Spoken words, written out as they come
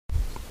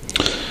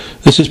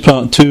This is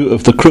part 2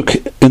 of The Crook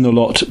in the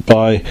Lot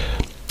by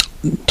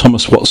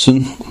Thomas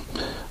Watson,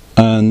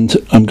 and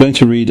I'm going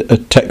to read a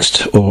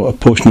text or a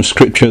portion of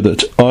scripture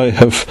that I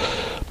have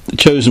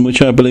chosen,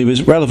 which I believe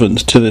is relevant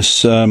to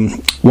this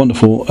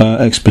wonderful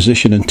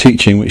exposition and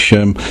teaching which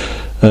the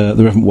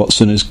Reverend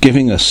Watson is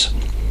giving us.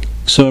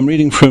 So I'm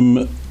reading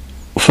from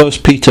 1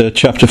 Peter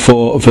chapter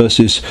 4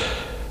 verses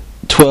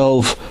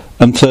 12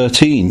 and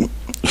 13.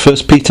 1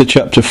 Peter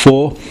chapter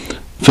 4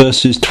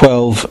 verses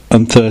 12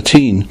 and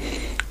 13,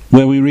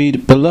 where we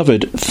read,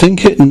 "Beloved,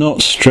 think it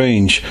not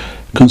strange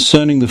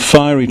concerning the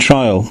fiery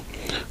trial,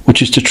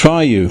 which is to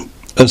try you,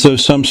 as though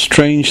some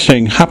strange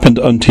thing happened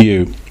unto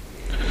you.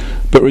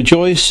 But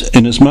rejoice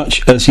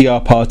inasmuch as ye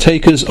are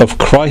partakers of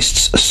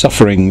Christ's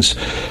sufferings,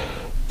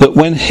 that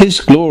when his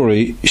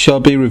glory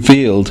shall be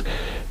revealed,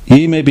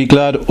 ye may be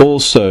glad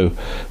also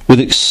with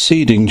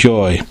exceeding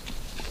joy."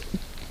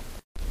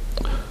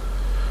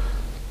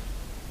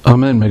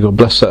 Amen. May God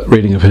bless that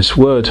reading of his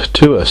word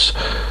to us.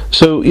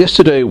 So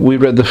yesterday we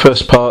read the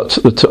first part,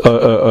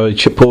 a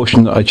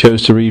portion that I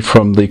chose to read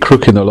from The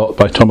Crook in the Lot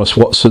by Thomas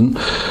Watson,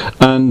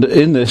 and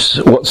in this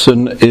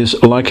Watson is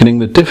likening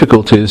the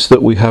difficulties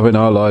that we have in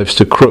our lives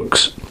to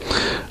crooks.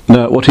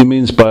 Now, what he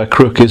means by a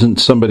crook isn't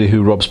somebody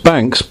who robs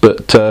banks,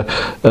 but a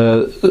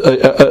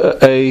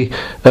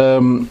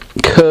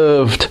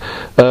curved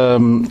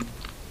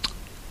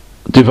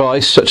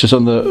device, such as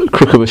on the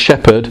crook of a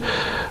shepherd,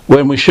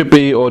 when we should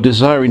be or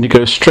desiring to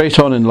go straight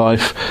on in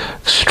life,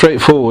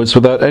 straight forwards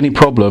without any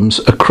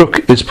problems. A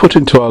crook is put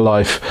into our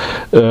life.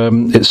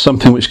 It's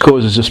something which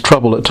causes us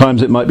trouble. At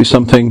times it might be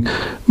something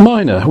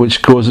minor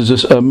which causes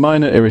us a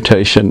minor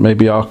irritation.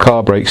 Maybe our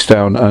car breaks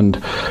down,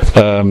 and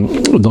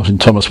not in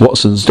Thomas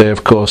Watson's day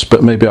of course,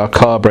 but maybe our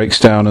car breaks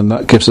down and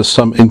that gives us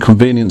some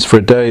inconvenience for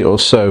a day or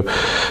so.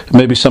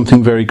 Maybe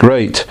something very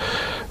great.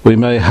 We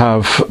may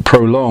have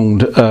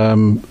prolonged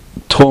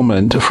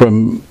torment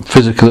from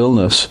physical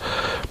illness.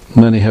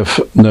 Many have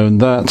known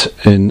that,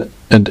 and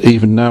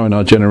even now in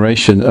our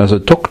generation, as a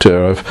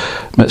doctor, I've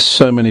met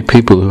so many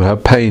people who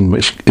have pain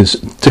which is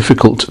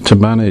difficult to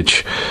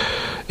manage.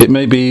 It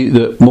may be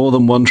that more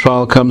than one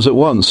trial comes at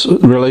once: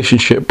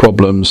 relationship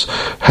problems,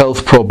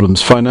 health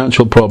problems,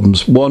 financial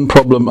problems, one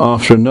problem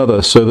after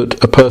another, so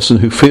that a person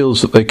who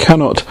feels that they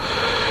cannot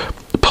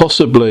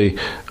possibly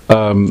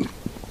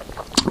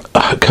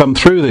come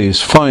through these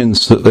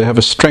finds that they have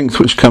a strength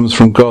which comes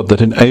from God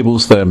that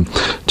enables them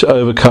to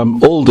overcome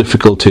all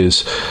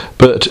difficulties,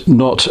 but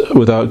not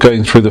without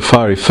going through the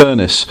fiery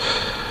furnace,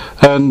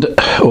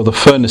 or the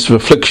furnace of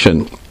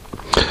affliction.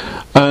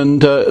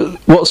 And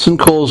Watson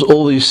calls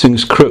all these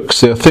things crooks.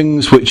 They are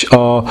things which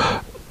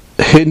are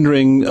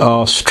hindering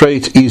our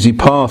straight, easy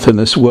path in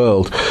this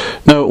world.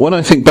 Now, when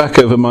I think back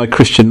over my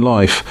Christian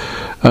life,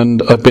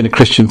 and I've been a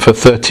Christian for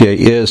 38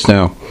 years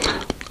now,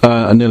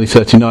 nearly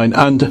 39,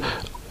 and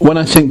when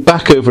I think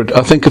back over it,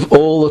 I think of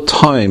all the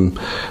time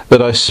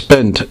that I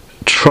spent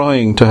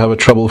trying to have a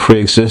trouble-free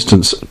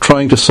existence,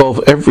 trying to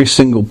solve every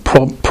single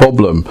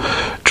problem,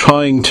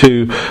 trying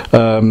to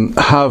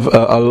have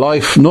a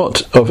life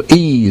not of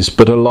ease,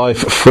 but a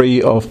life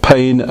free of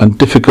pain and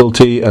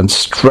difficulty and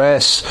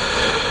stress,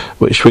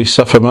 which we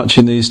suffer much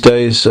in these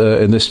days,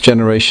 in this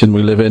generation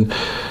we live in.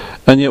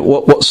 And yet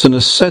what Watson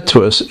has said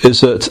to us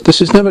is that this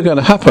is never going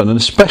to happen, and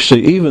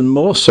especially even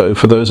more so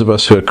for those of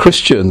us who are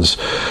Christians,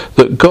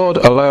 that God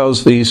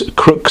allows these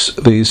crooks,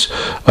 these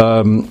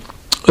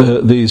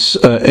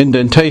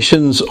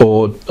indentations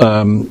or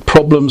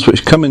problems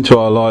which come into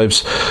our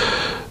lives,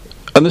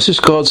 and this is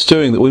God's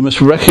doing, that we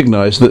must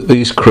recognise that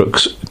these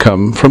crooks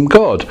come from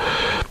God.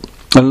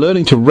 And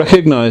learning to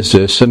recognise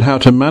this and how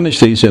to manage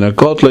these in a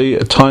godly,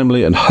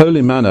 timely and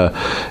holy manner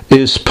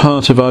is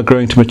part of our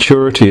growing to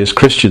maturity as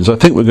Christians. I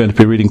think we're going to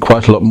be reading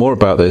quite a lot more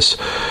about this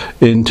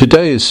in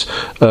today's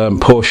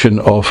portion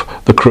of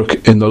The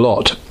Crook in the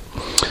Lot.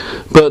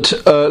 But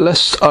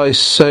lest I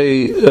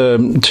say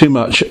too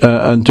much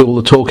and do all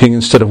the talking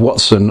instead of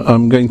Watson,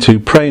 I'm going to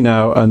pray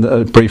now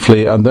and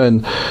briefly, and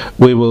then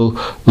we will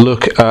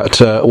look at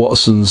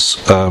Watson's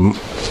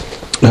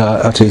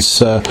at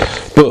his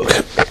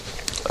book.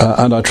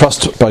 And I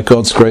trust by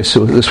God's grace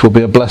this will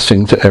be a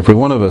blessing to every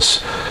one of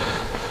us.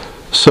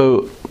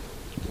 So,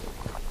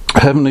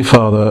 Heavenly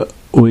Father,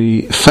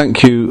 we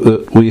thank you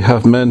that we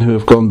have men who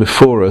have gone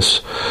before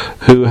us,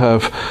 who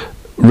have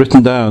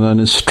written down and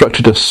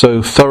instructed us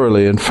so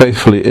thoroughly and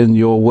faithfully in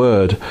your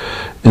word,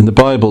 in the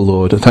Bible,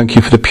 Lord. Thank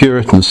you for the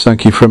Puritans.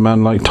 Thank you for a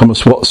man like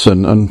Thomas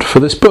Watson, and for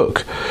this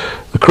book,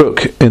 The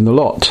Crook in the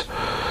Lot.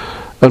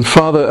 And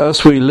Father,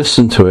 as we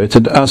listen to it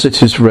and as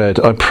it is read,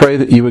 I pray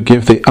that you would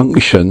give the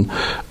unction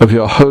of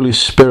your Holy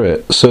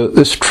Spirit, so that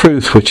this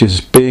truth which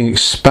is being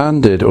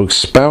expanded or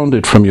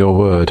expounded from your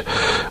word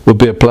will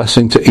be a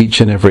blessing to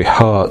each and every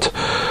heart.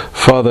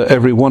 Father,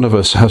 every one of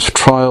us has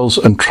trials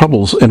and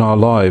troubles in our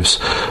lives.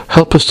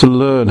 Help us to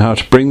learn how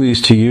to bring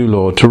these to you,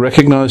 Lord, to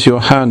recognise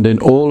your hand in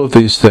all of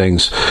these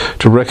things,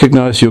 to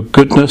recognise your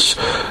goodness,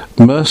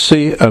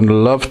 mercy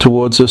and love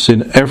towards us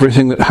in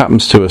everything that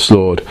happens to us,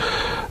 Lord.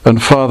 And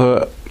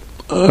Father,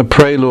 I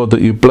pray, Lord, that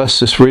you bless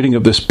this reading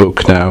of this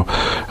book now,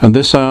 and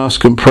this I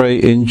ask and pray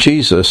in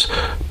Jesus'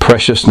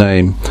 precious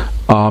name.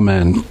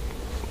 Amen.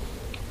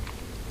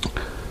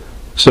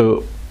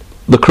 So,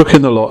 the crook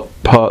in the lot,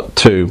 part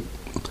 2.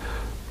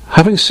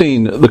 Having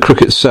seen the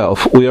crook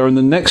itself, we are in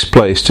the next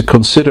place to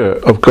consider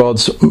of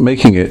God's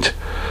making it.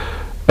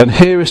 And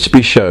here is to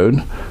be shown,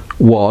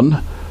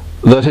 1,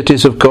 that it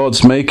is of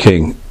God's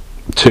making,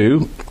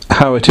 2,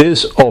 how it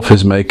is of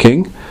his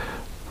making,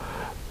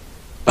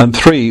 and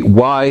 3,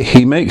 why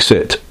he makes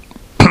it.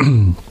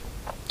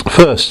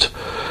 First,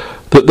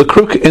 that the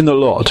crook in the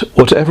lot,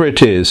 whatever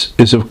it is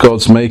of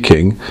God's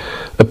making,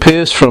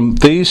 appears from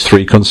these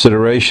 3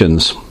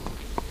 considerations.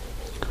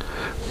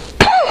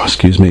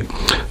 Excuse me.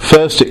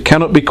 First, it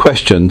cannot be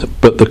questioned,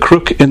 but the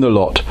crook in the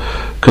lot,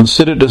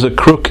 considered as a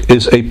crook,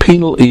 is a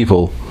penal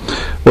evil,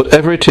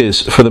 whatever it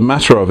is for the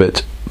matter of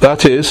it.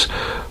 That is,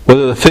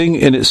 whether the thing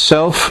in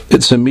itself,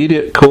 its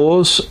immediate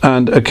cause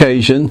and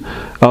occasion,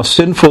 are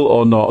sinful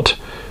or not,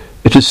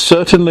 it is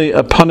certainly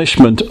a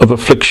punishment of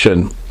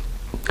affliction.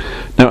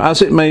 Now,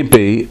 as it may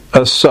be,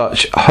 as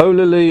such,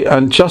 holily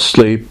and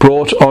justly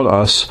brought on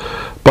us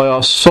by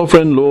our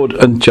sovereign Lord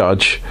and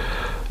Judge,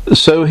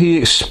 so he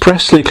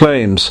expressly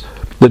claims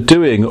the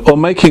doing or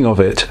making of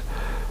it.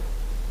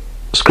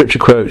 Scripture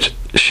quote,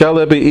 "Shall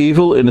there be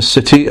evil in a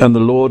city and the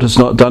Lord has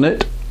not done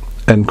it?"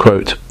 End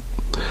quote.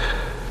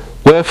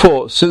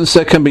 Wherefore, since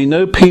there can be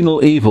no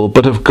penal evil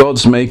but of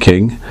God's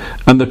making,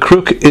 and the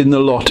crook in the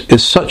lot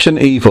is such an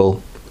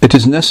evil, it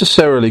is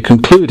necessarily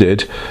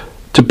concluded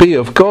to be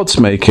of God's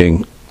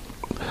making.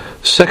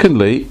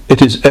 Secondly,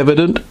 it is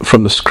evident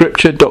from the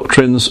Scripture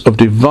doctrines of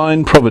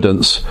divine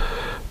providence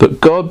that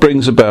God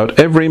brings about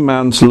every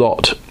man's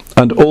lot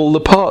and all the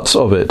parts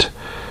of it.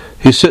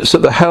 He sits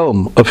at the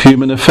helm of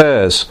human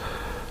affairs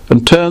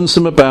and turns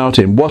them about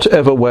in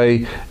whatever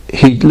way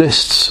he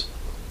lists.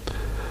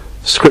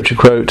 Scripture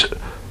quote,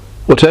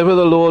 "Whatever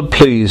the Lord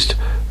pleased,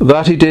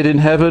 that he did in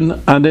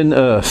heaven and in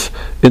earth,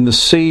 in the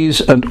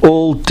seas and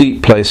all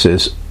deep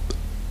places."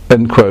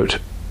 End quote.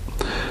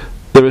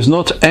 There is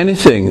not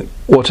anything,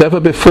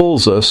 whatever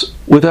befalls us,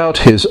 without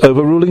his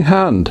overruling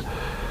hand.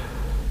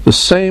 The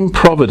same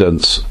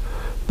providence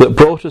that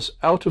brought us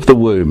out of the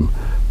womb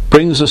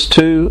brings us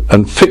to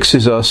and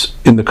fixes us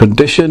in the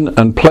condition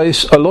and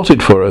place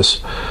allotted for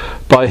us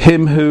by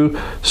him who,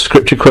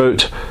 Scripture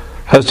quote,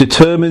 has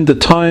determined the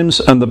times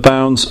and the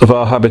bounds of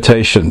our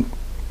habitation.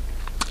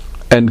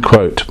 End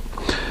quote.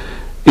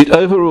 It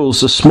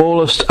overrules the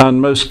smallest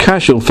and most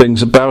casual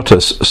things about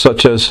us,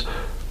 such as,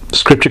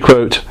 Scripture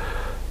quote,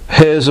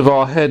 hairs of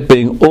our head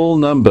being all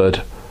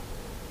numbered,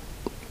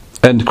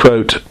 end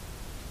quote,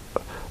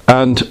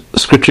 and,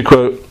 Scripture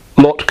quote,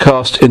 lot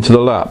cast into the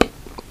lap,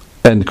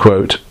 end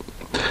quote.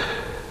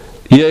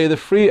 Yea, the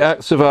free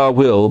acts of our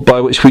will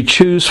by which we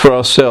choose for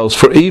ourselves,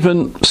 for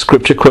even,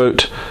 Scripture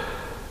quote,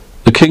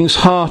 the king's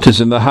heart is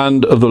in the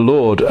hand of the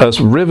Lord as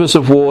rivers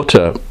of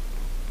water,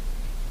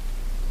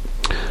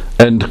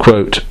 end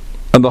quote,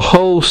 and the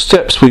whole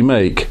steps we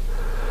make,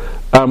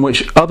 and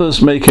which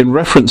others make in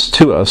reference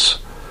to us,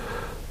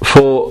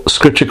 for,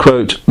 Scripture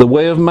quote, the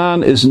way of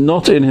man is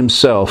not in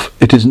himself,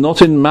 it is not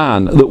in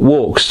man that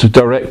walks to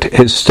direct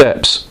his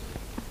steps,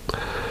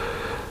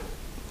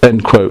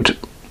 end quote.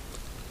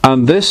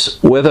 And this,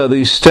 whether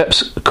these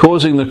steps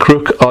causing the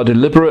crook are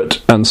deliberate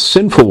and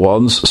sinful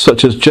ones,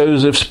 such as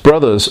Joseph's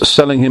brothers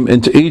selling him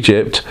into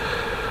Egypt,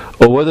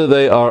 or whether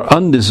they are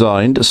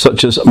undesigned,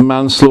 such as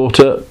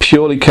manslaughter,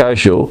 purely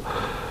casual,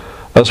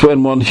 as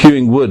when one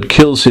hewing wood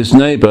kills his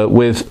neighbour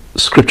with,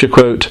 Scripture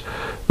quote,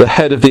 the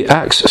head of the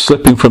axe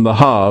slipping from the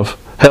helve,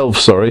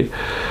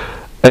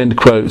 end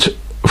quote.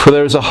 For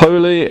there is a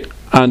holy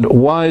and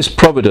wise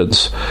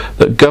providence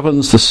that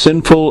governs the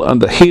sinful and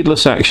the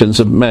heedless actions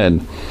of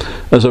men,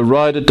 as a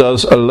rider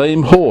does a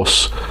lame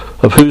horse,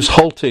 of whose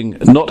halting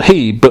not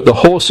he, but the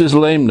horse's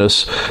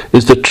lameness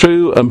is the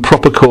true and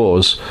proper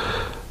cause.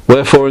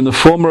 Wherefore in the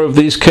former of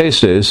these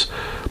cases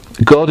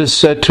God is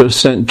said to have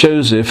sent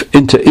Joseph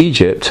into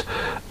Egypt,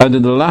 and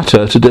in the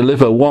latter to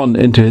deliver one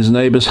into his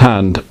neighbour's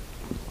hand.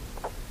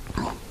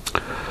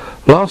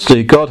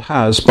 Lastly, God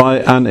has, by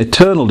an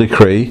eternal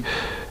decree,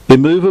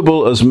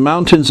 immovable as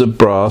mountains of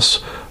brass,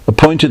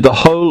 appointed the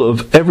whole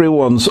of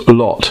everyone's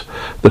lot,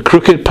 the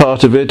crooked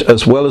part of it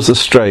as well as the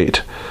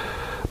straight.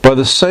 By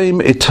the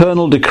same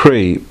eternal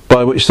decree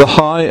by which the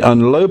high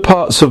and low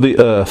parts of the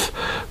earth,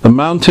 the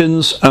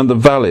mountains and the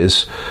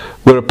valleys,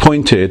 were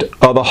appointed,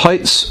 are the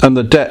heights and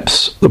the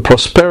depths, the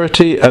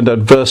prosperity and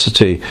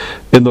adversity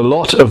in the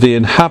lot of the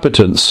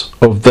inhabitants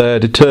of their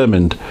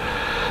determined.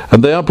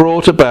 And they are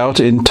brought about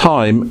in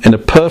time in a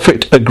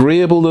perfect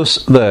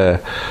agreeableness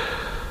there.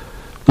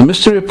 The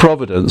mystery of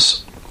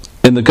providence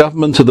in the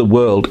government of the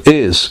world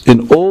is,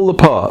 in all the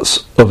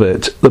parts of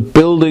it, the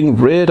building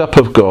reared up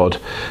of God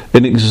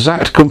in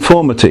exact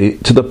conformity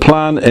to the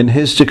plan in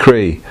his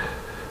decree.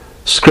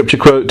 Scripture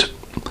quote,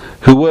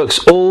 who works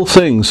all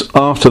things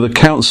after the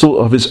counsel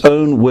of his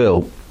own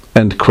will,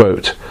 end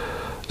quote,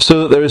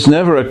 so that there is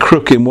never a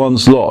crook in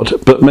one's lot,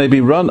 but may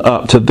be run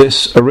up to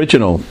this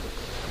original.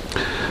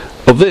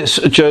 Of this,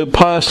 Job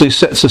piously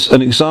sets us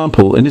an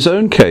example in his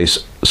own case.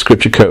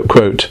 Scripture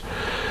quote,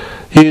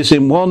 "He is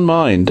in one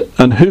mind,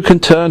 and who can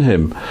turn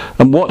him?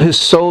 And what his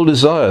soul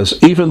desires,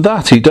 even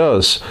that he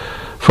does.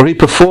 For he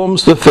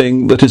performs the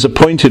thing that is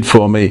appointed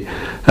for me,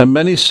 and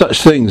many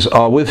such things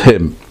are with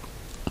him."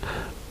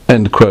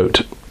 End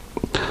quote.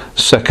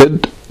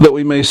 Second, that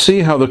we may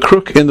see how the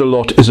crook in the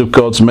lot is of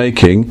God's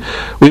making,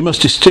 we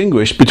must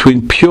distinguish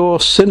between pure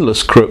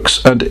sinless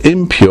crooks and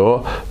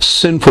impure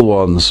sinful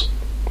ones.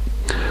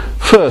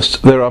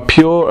 First, there are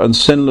pure and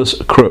sinless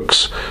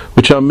crooks,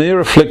 which are mere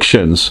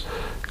afflictions,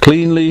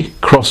 cleanly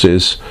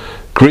crosses,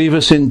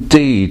 grievous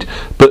indeed,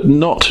 but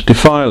not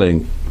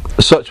defiling.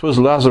 Such was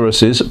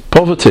Lazarus's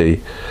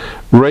poverty,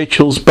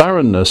 Rachel's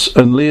barrenness,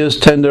 and Leah's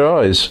tender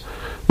eyes,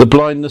 the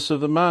blindness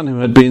of the man who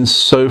had been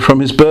so from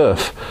his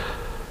birth.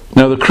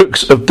 Now the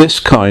crooks of this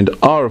kind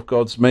are of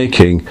God's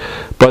making,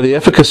 by the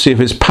efficacy of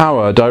his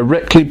power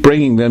directly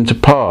bringing them to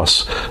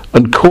pass,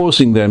 and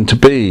causing them to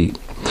be.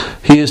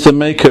 He is the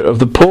maker of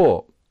the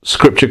poor.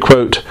 Scripture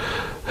quote,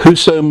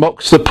 "Whoso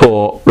mocks the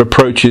poor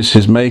reproaches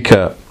his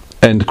maker."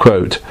 End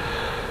quote.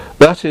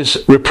 That is,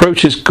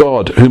 reproaches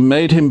God, who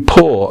made him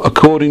poor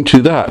according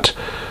to that,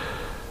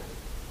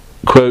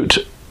 quote,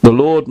 "the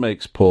Lord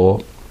makes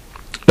poor."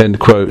 End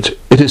quote.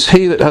 It is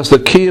he that has the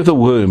key of the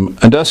womb,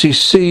 and as he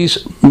sees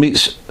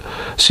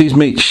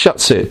meat,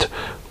 shuts it,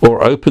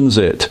 or opens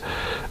it.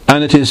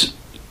 And it is,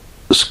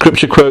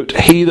 Scripture quote,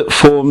 "he that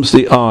forms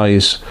the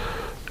eyes."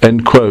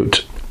 End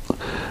quote.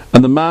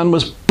 And the man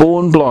was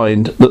born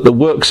blind, that the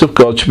works of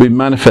God should be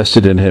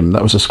manifested in him.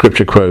 That was a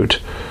Scripture quote.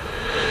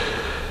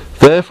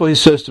 Therefore he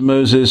says to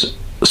Moses,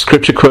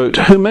 Scripture quote,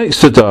 "Who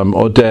makes the dumb,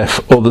 or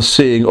deaf, or the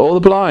seeing, or the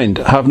blind?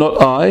 Have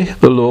not I,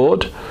 the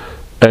Lord?"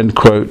 End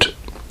quote.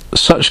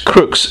 Such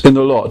crooks in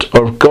the lot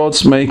are of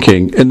God's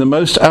making, in the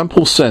most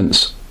ample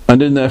sense,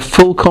 and in their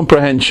full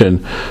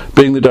comprehension,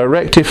 being the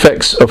direct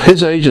effects of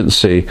his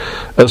agency,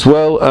 as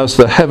well as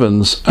the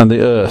heavens and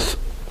the earth.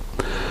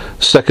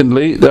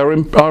 Secondly, there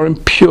are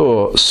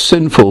impure,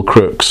 sinful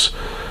crooks,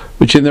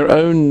 which in their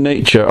own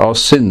nature are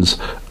sins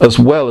as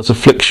well as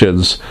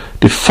afflictions,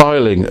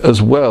 defiling as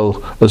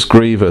well as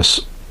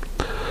grievous.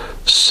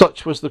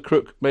 Such was the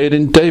crook made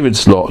in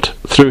David's lot,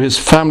 through his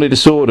family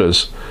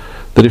disorders,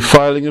 the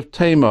defiling of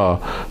Tamar,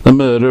 the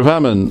murder of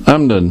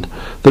Amnon,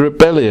 the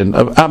rebellion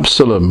of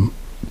Absalom,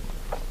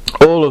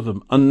 all of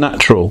them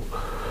unnatural.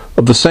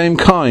 Of the same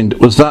kind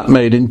was that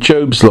made in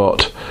Job's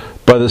lot,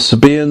 by the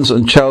Sabaeans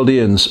and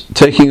Chaldeans,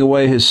 taking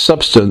away his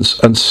substance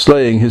and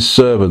slaying his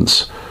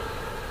servants.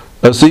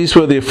 As these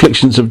were the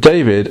afflictions of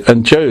David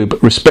and Job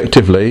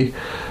respectively,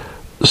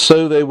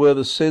 so they were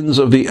the sins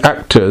of the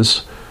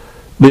actors,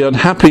 the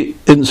unhappy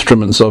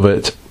instruments of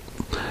it.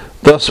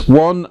 Thus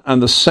one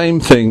and the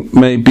same thing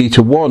may be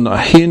to one a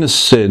heinous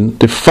sin,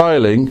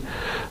 defiling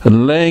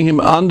and laying him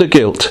under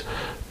guilt,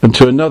 and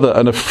to another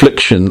an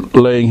affliction,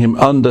 laying him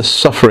under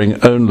suffering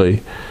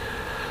only.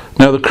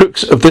 Now the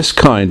crooks of this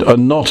kind are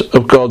not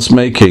of God's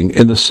making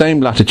in the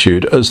same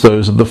latitude as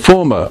those of the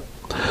former.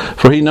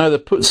 For he neither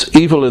puts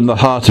evil in the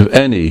heart of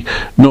any,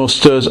 nor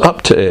stirs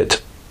up to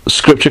it.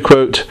 Scripture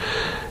quote,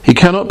 "He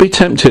cannot be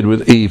tempted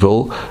with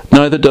evil,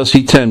 neither does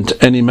he tempt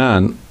any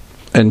man."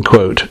 End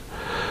quote.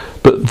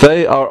 But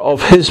they are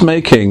of his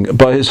making,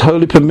 by his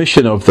holy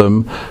permission of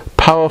them,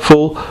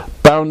 powerful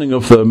bounding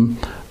of them,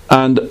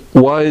 and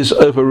wise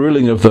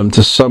overruling of them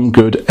to some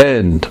good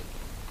end.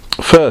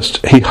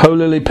 First, he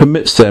holily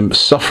permits them,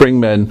 suffering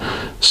men,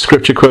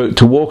 Scripture quote,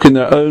 "to walk in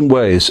their own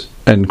ways,"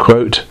 end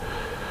quote,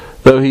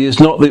 though he is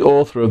not the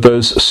author of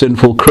those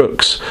sinful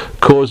crooks,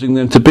 causing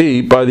them to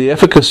be by the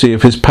efficacy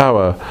of his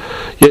power.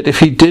 Yet if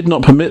he did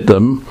not permit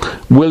them,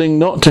 willing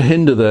not to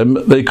hinder them,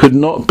 they could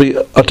not be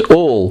at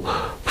all,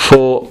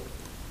 for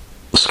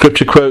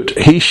Scripture quote,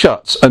 "he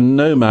shuts and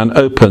no man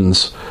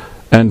opens,"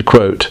 end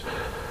quote.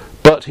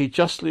 But he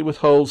justly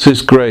withholds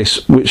his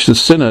grace, which the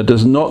sinner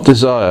does not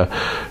desire,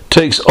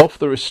 takes off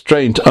the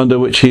restraint under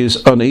which he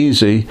is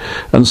uneasy,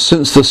 and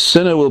since the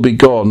sinner will be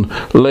gone,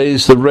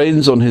 lays the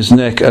reins on his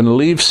neck and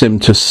leaves him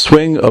to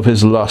swing of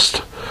his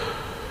lust.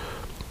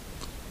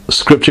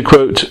 Scripture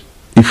quote,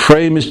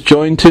 "Ephraim is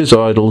joined to his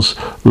idols,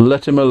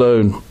 let him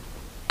alone,"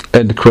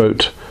 end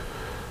quote.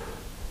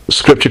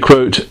 Scripture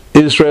quote,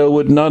 "Israel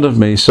would none of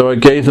me, so I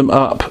gave them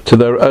up to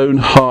their own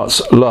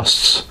heart's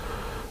lusts,"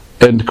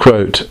 end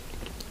quote.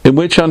 In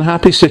which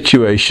unhappy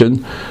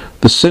situation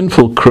the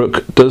sinful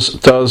crook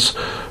does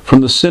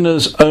from the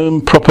sinner's own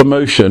proper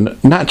motion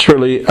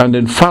naturally and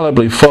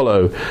infallibly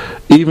follow,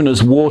 even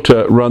as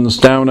water runs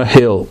down a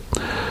hill,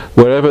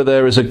 wherever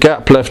there is a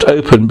gap left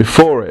open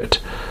before it.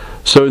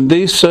 So in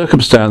these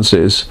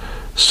circumstances,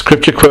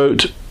 Scripture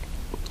quote,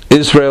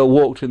 "Israel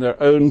walked in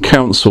their own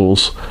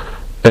counsels,"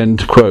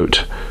 end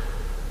quote.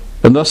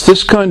 And thus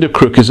this kind of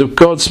crook is of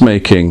God's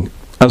making,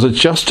 as a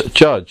just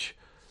judge,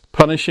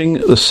 punishing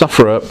the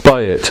sufferer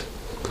by it.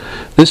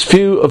 This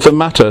view of the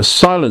matter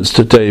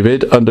silenced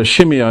David under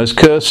Shimei's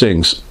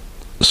cursings.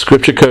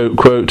 Scripture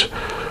quote,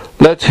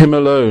 "Let him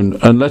alone,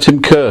 and let him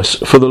curse,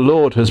 for the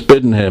Lord has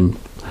bidden him,"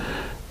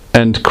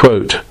 end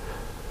quote.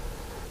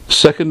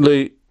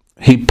 Secondly,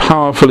 he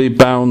powerfully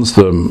bounds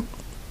them.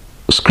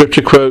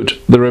 Scripture quote,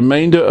 the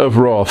remainder of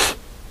wrath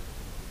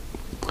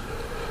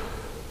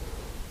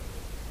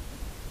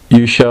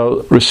you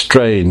shall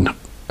restrain,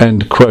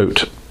 end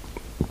quote.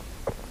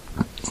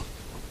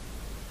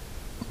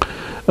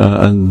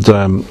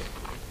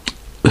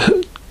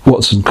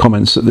 Watson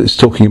comments that it's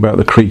talking about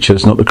the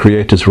creatures, not the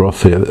Creator's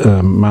wrath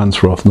here,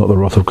 man's wrath, not the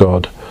wrath of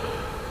God.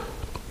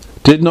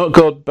 Did not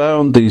God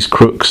bound these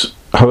crooks?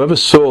 However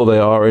sore they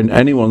are in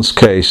anyone's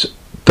case,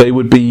 they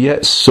would be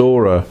yet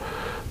sorer.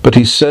 But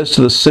he says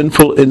to the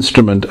sinful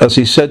instrument, as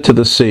he said to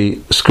the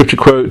sea, Scripture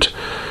quote,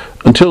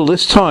 until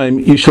this time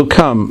you shall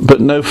come,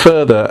 but no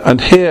further, and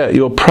here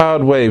your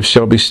proud waves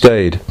shall be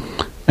stayed,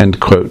 end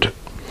quote.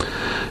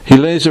 He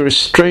lays a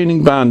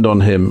restraining band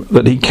on him,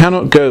 that he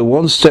cannot go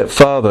one step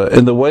farther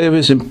in the way of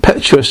his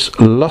impetuous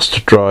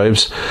lust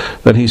drives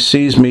than he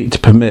sees meet to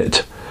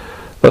permit.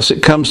 Thus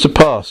it comes to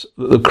pass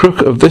that the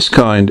crook of this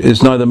kind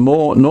is neither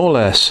more nor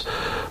less,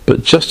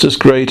 but just as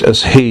great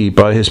as he,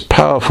 by his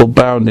powerful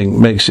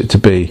bounding, makes it to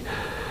be.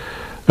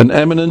 An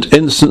eminent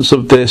instance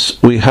of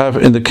this we have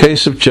in the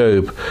case of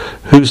Job,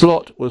 whose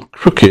lot was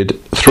crooked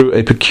through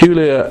a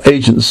peculiar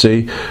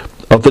agency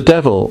of the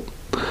devil.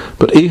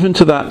 But even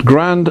to that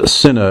grand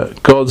sinner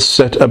God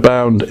set a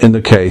bound in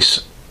the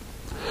case.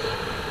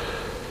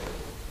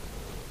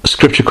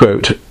 Scripture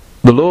quote,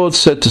 the Lord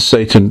said to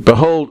Satan,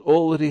 behold,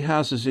 all that he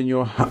has is in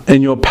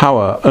your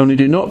power, only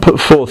do not put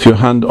forth your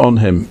hand on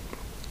him.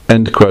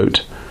 End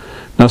quote.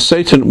 Now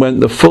Satan went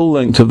the full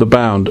length of the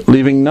bound,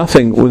 leaving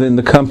nothing within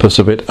the compass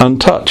of it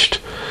untouched,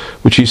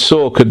 which he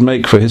saw could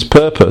make for his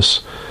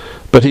purpose.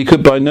 But he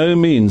could by no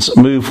means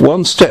move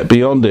one step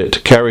beyond it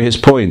to carry his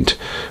point,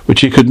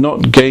 which he could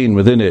not gain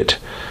within it.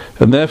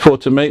 And therefore,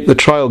 to make the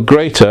trial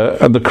greater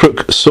and the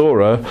crook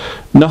sorer,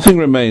 nothing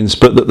remains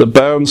but that the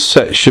bounds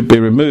set should be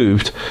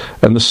removed,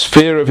 and the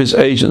sphere of his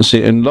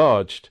agency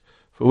enlarged,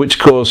 for which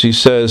cause he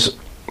says,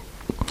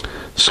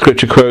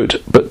 Scripture quote,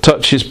 but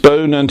touch his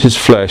bone and his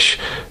flesh,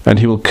 and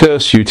he will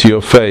curse you to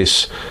your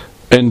face,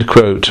 end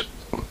quote.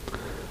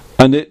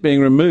 And it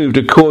being removed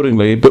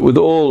accordingly, but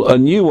withal a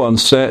new one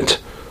set,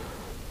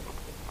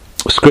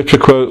 Scripture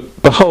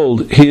quote,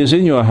 behold, he is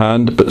in your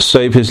hand, but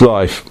save his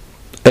life,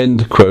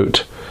 end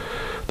quote.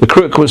 The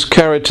crook was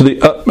carried to the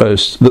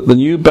utmost that the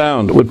new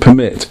bound would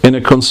permit, in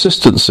a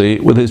consistency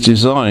with his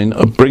design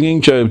of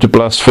bringing Job to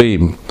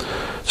blaspheme.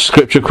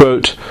 Scripture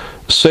quote,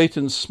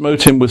 Satan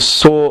smote him with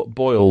sore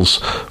boils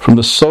from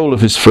the sole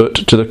of his foot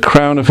to the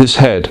crown of his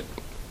head,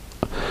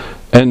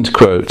 end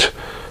quote.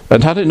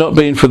 And had it not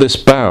been for this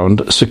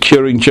bound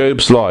securing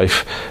Job's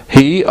life,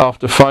 he,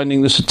 after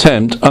finding this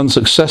attempt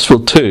unsuccessful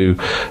too,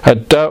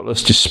 had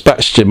doubtless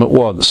dispatched him at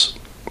once.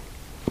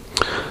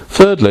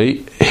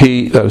 Thirdly,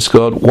 he, that is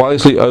God,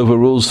 wisely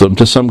overrules them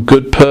to some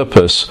good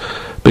purpose,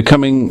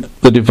 becoming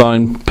the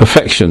divine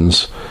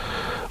perfections,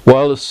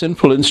 while the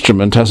sinful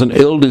instrument has an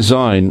ill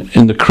design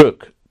in the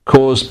crook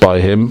caused by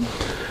him.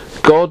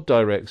 God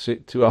directs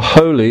it to a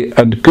holy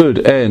and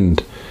good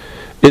end.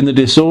 In the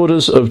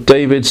disorders of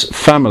David's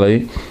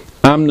family,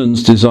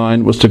 Amnon's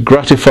design was to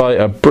gratify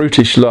a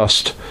brutish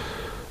lust,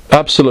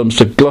 Absalom's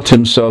to glut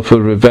himself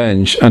with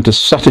revenge and to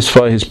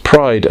satisfy his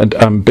pride and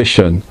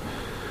ambition.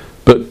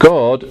 But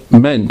God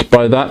meant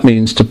by that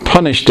means to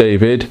punish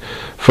David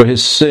for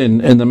his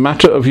sin in the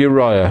matter of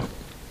Uriah.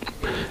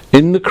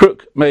 In the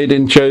crook made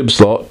in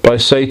Job's lot by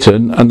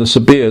Satan and the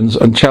Sabaeans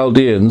and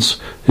Chaldeans,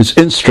 his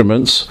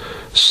instruments,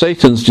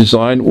 Satan's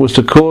design was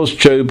to cause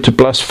Job to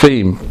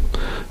blaspheme,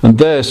 and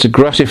theirs to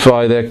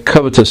gratify their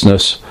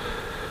covetousness.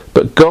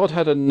 But God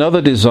had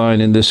another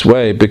design in this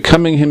way,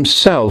 becoming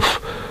himself,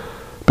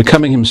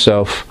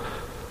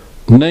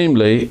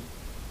 namely,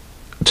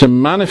 to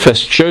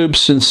manifest Job's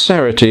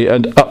sincerity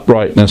and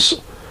uprightness.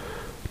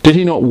 Did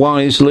he not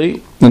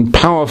wisely and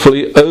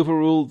powerfully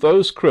overrule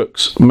those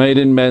crooks made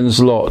in men's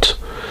lot?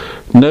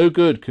 No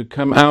good could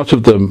come out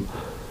of them,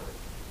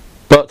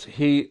 but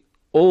he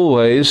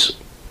always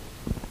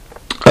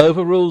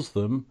overrules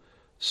them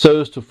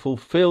so as to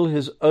fulfill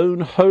his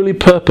own holy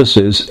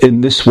purposes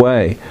in this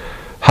way.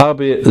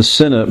 Howbeit the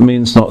sinner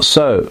means not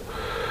so,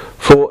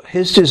 for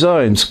his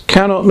designs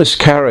cannot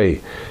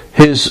miscarry.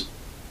 His,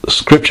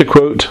 Scripture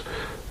quote,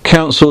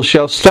 counsel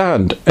shall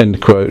stand,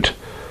 end quote.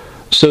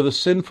 So the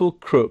sinful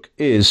crook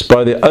is,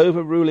 by the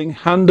overruling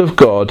hand of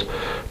God,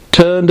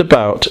 turned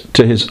about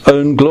to his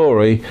own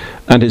glory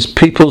and his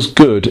people's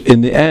good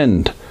in the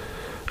end.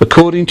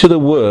 According to the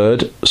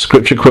word,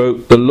 Scripture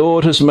quote, the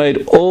Lord has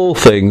made all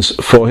things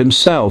for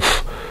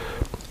himself,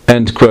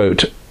 end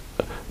quote.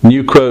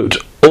 New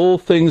quote, all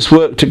things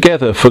work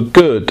together for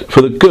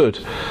the good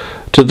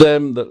to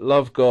them that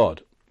love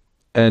God,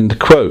 end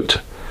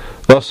quote.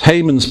 Thus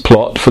Haman's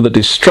plot for the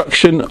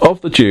destruction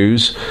of the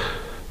Jews,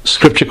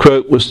 Scripture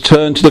quote, was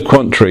turned to the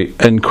contrary,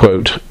 end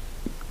quote.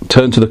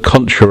 Turned to the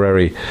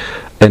contrary,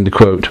 end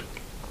quote.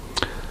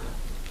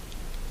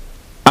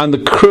 And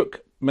the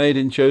crook made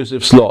in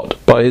Joseph's lot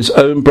by his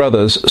own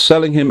brothers,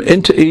 selling him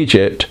into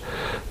Egypt,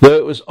 though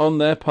it was on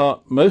their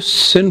part most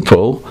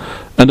sinful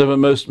and of a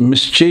most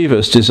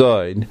mischievous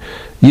design,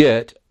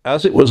 yet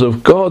as it was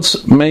of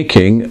God's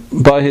making,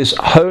 by his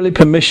holy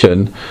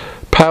permission,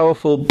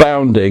 powerful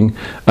bounding,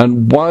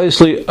 and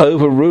wisely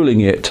overruling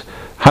it,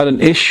 had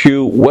an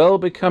issue well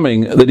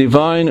becoming the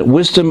divine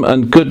wisdom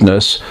and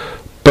goodness,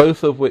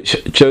 both of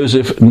which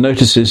Joseph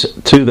notices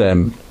to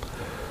them.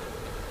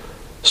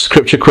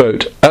 Scripture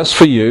quote, "As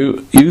for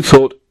you, you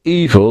thought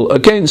evil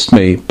against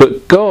me,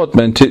 but God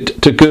meant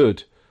it to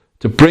good,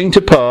 to bring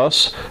to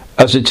pass,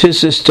 as it is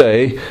this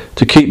day,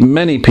 to keep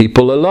many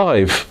people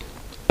alive."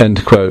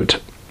 End quote.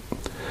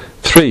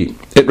 3.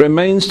 It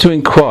remains to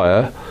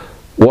inquire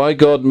why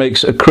God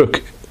makes a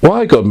crook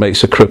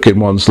in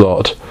one's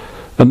lot,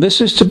 and this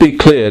is to be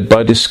cleared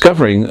by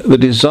discovering the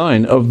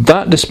design of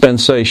that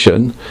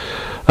dispensation,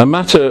 a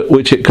matter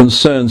which it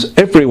concerns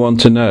everyone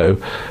to know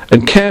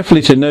and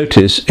carefully to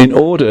notice in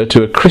order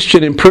to a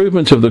Christian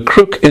improvement of the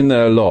crook in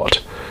their lot.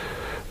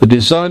 The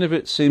design of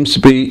it seems to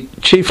be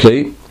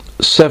chiefly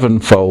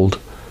sevenfold.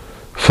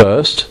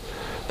 First,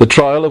 the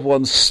trial of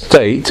one's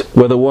state,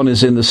 whether one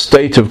is in the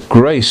state of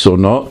grace or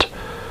not,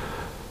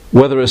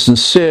 whether a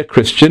sincere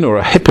Christian or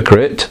a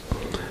hypocrite.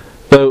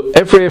 Though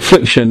every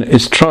affliction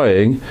is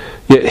trying,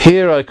 yet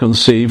here I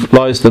conceive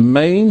lies the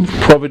main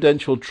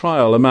providential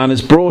trial a man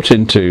is brought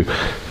into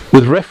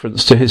with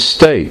reference to his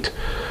state,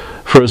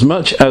 for as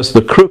much as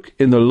the crook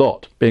in the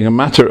lot being a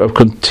matter of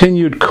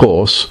continued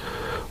course,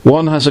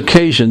 one has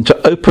occasion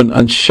to open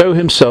and show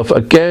himself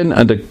again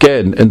and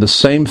again in the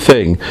same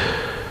thing,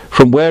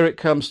 from where it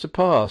comes to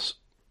pass,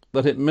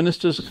 that it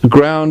ministers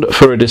ground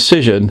for a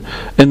decision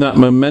in that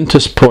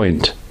momentous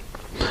point.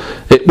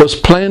 It was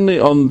plainly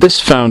on this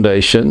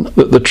foundation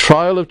that the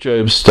trial of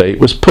Job's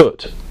state was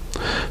put.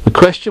 The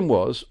question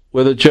was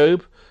whether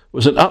Job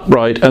was an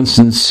upright and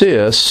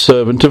sincere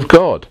servant of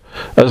God,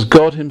 as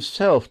God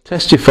himself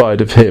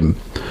testified of him,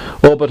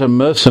 or but a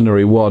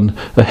mercenary one,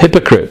 a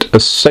hypocrite,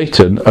 as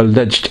Satan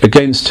alleged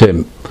against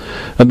him.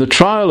 And the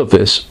trial of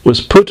this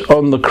was put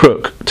on the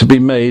crook to be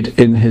made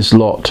in his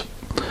lot.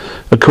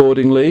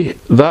 Accordingly,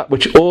 that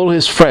which all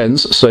his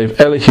friends, save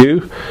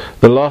Elihu,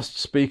 the last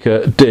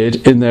speaker,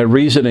 did in their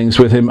reasonings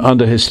with him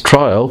under his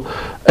trial,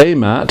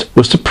 aim at,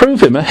 was to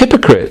prove him a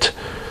hypocrite.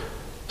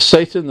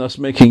 Satan thus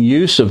making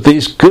use of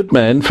these good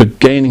men for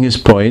gaining his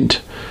point,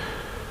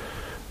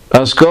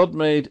 as God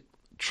made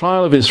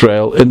trial of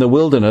Israel in the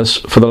wilderness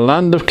for the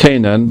land of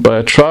Canaan by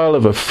a trial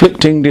of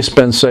afflicting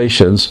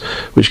dispensations,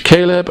 which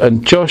Caleb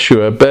and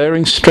Joshua,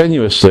 bearing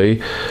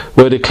strenuously,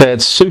 were declared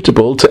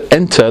suitable to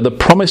enter the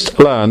promised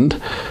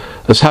land,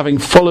 as having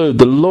followed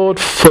the Lord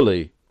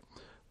fully,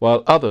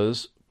 while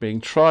others,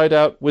 being tried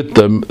out with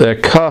them, their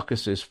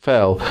carcasses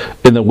fell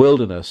in the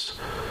wilderness.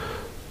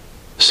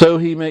 So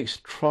he makes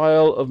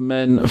trial of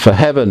men for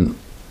heaven,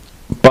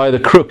 by the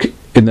crook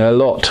in their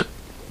lot.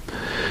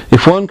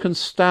 If one can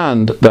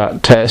stand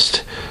that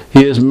test,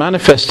 he is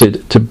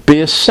manifested to be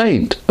a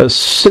saint, a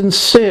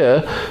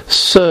sincere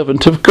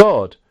servant of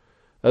God,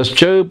 as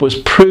Job was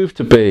proved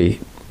to be.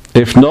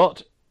 If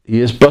not, he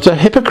is but a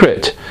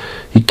hypocrite.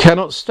 He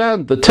cannot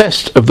stand the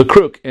test of the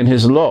crook in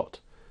his lot,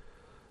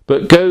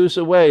 but goes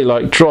away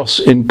like dross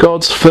in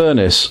God's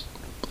furnace,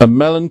 a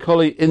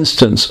melancholy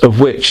instance of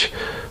which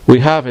we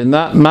have in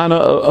that man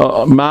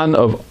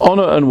of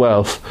honour and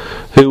wealth,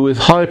 who with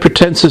high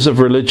pretences of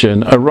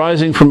religion,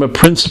 arising from a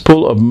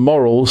principle of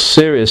moral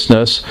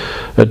seriousness,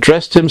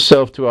 addressed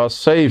himself to our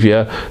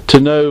Saviour to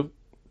know,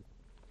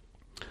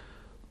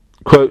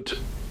 quote,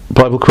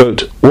 Bible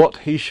quote, what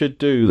he should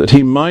do that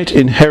he might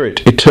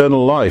inherit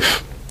eternal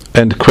life,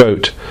 end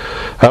quote.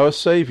 Our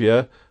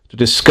Saviour, to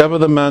discover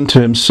the man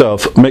to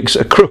himself, makes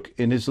a crook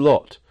in his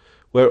lot,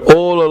 where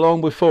all along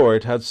before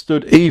it had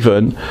stood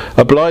even,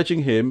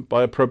 obliging him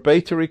by a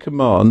probatory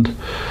command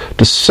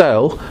to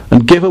sell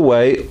and give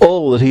away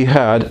all that he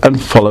had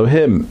and follow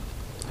him.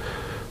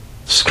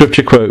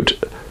 Scripture quote,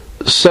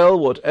 "Sell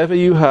whatever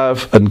you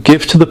have and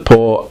give to the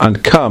poor,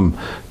 and come,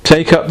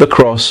 take up the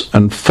cross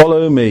and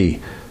follow me."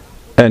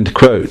 End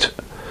quote.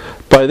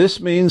 By this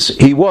means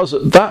he was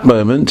at that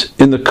moment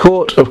in the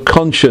court of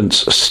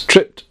conscience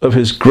stripped of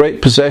his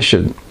great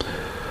possession,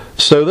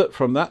 so that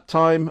from that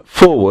time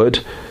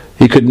forward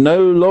he could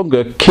no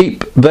longer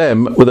keep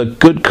them with a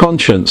good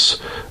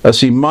conscience,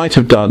 as he might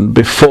have done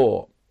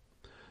before.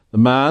 The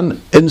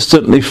man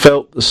instantly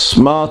felt the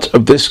smart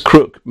of this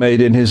crook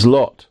made in his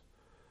lot.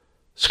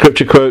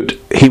 Scripture quote,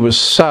 "He was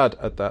sad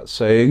at that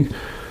saying,"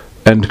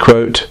 end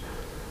quote.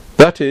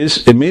 That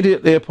is,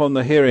 immediately upon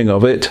the hearing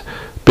of it,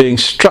 being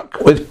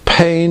struck with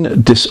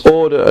pain,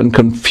 disorder, and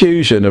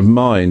confusion of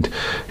mind,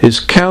 his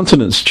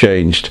countenance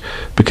changed,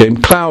 became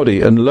cloudy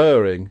and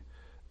lowering,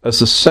 as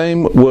the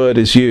same word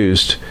is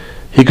used.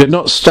 He could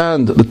not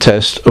stand the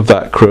test of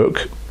that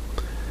crook.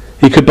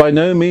 He could by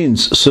no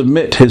means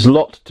submit his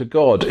lot to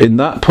God in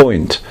that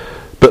point,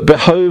 but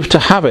behoved to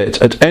have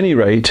it, at any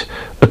rate,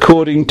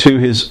 according to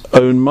his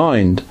own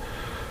mind.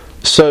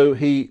 So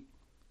he,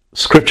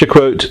 Scripture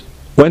quote,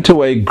 "went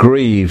away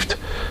grieved,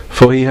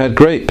 for he had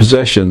great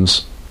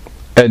possessions,"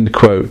 end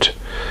quote.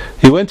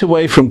 He went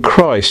away from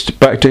Christ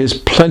back to his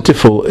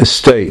plentiful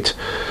estate,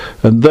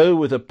 and though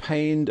with a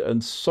pained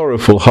and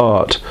sorrowful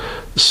heart,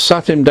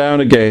 sat him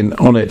down again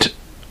on it,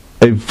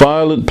 a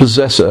violent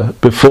possessor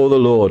before the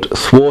Lord,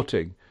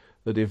 thwarting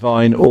the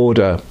divine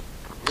order.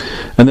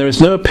 And there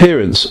is no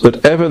appearance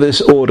that ever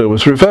this order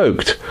was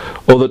revoked,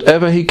 or that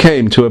ever he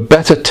came to a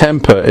better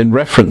temper in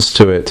reference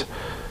to it.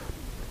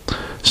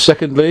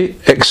 Secondly,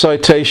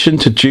 excitation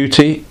to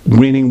duty,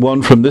 weaning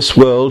one from this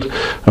world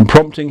and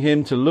prompting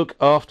him to look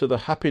after the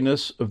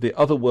happiness of the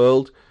other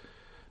world.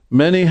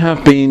 Many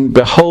have been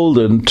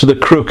beholden to the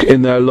crook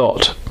in their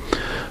lot,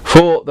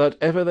 for that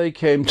ever they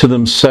came to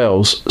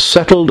themselves,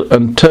 settled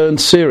and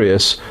turned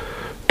serious,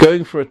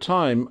 going for a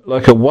time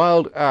like a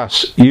wild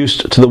ass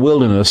used to the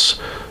wilderness,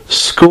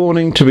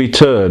 scorning to be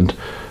turned,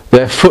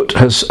 their foot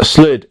has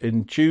slid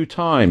in due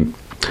time,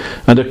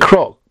 and a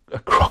crook,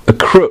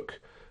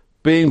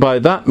 being by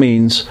that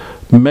means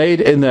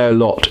made in their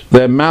lot,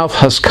 their mouth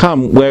has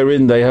come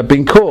wherein they have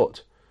been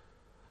caught.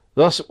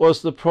 Thus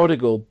was the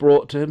prodigal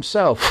brought to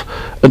himself,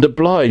 and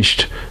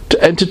obliged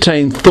to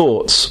entertain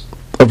thoughts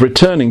of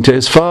returning to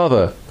his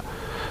father.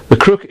 The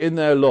crook in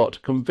their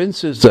lot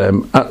convinces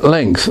them at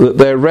length that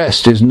their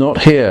rest is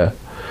not here,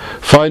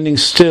 finding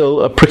still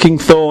a pricking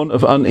thorn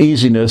of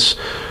uneasiness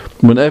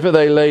whenever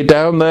they lay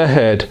down their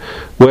head,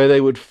 where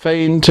they would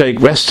fain take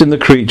rest in the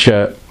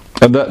creature,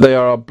 and that they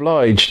are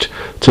obliged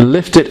to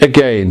lift it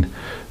again.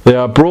 They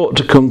are brought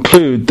to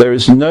conclude there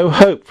is no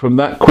hope from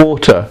that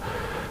quarter,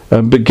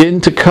 and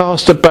begin to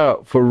cast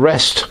about for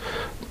rest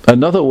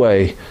another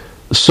way,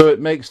 so it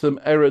makes them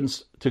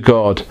errands to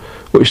God,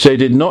 which they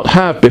did not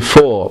have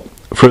before,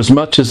 for as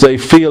much as they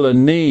feel a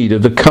need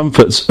of the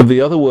comforts of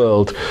the other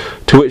world,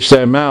 to which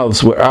their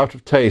mouths were out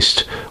of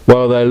taste,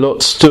 while their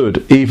lot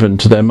stood even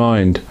to their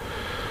mind.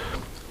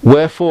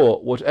 Wherefore,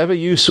 whatever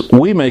use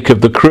we make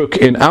of the crook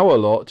in our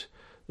lot,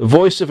 the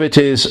voice of it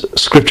is,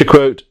 Scripture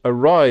quote,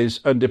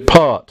 "Arise and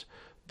depart,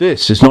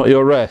 this is not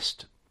your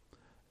rest,"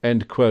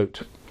 end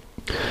quote.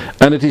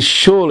 And it is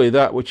surely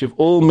that which of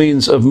all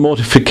means of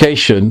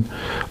mortification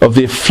of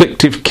the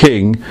afflictive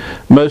king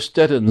most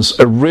deadens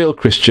a real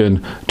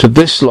Christian to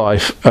this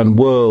life and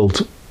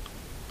world.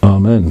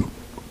 Amen.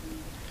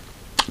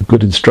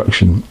 Good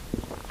instruction.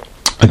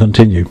 I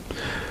continue.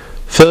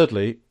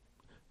 Thirdly,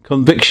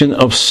 conviction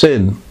of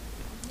sin,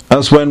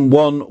 as when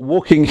one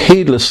walking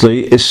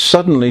heedlessly is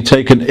suddenly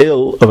taken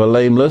ill of a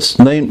lameness,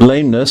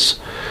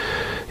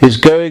 his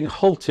going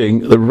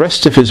halting the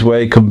rest of his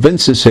way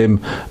convinces him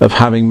of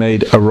having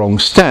made a wrong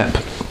step,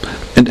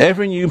 and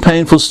every new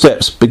painful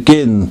step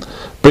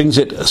brings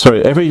it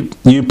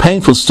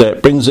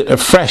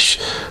afresh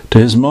to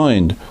his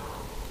mind.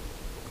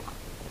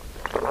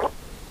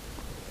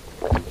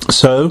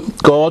 So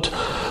God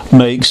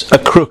makes a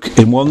crook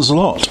in one's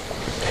lot,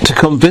 to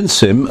convince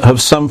him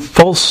of some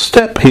false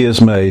step he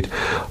has made,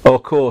 or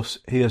course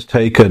he has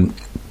taken.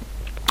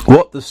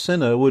 What the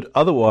sinner would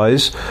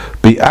otherwise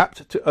be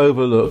apt to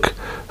overlook,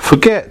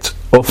 forget,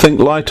 or think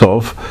light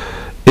of,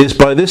 is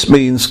by this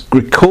means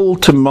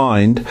recalled to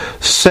mind,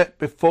 set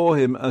before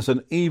him as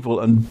an evil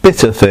and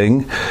bitter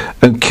thing,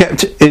 and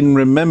kept in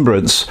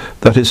remembrance,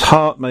 that his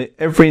heart may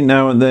every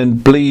now and then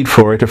bleed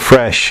for it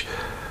afresh.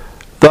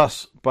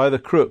 Thus, by the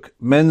crook,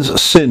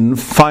 men's sin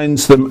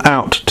finds them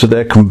out to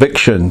their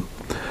conviction.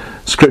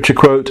 Scripture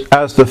quote,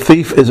 "As the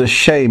thief is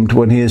ashamed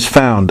when he is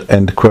found,"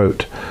 end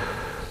quote.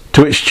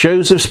 To which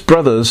Joseph's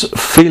brothers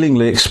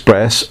feelingly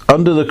express,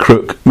 under the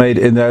crook made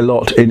in their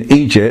lot in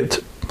Egypt,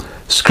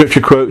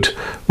 Scripture quote,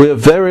 "We are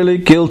verily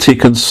guilty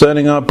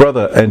concerning our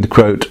brother," end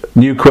quote.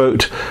 New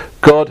quote,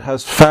 "God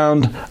has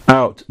found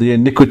out the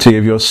iniquity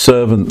of your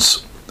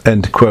servants,"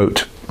 end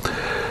quote.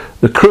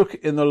 The crook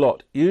in the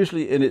lot,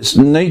 usually in its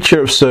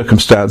nature of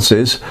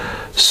circumstances,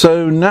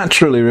 so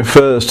naturally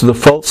refers to the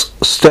false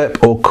step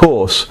or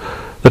course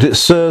that it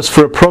serves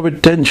for a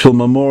providential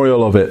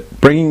memorial of it,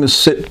 bringing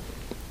the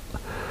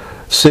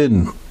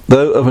sin,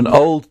 though of an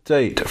old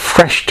date,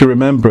 fresh to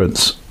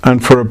remembrance,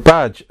 and for a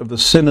badge of the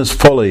sinner's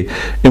folly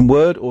in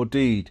word or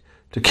deed,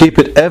 to keep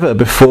it ever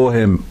before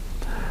him.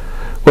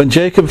 When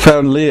Jacob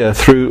found Leah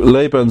through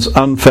Laban's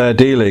unfair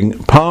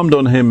dealing, palmed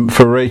on him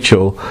for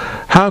Rachel,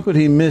 how could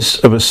he miss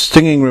of a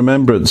stinging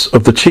remembrance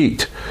of the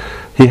cheat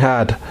he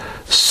had,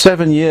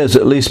 7 years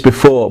at least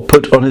before,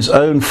 put on his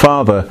own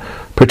father,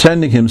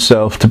 pretending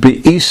himself to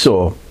be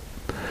Esau?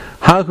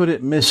 How could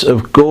it miss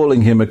of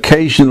galling him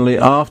occasionally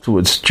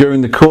afterwards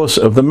during the course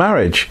of the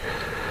marriage?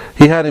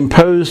 He had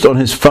imposed on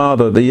his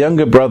father the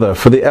younger brother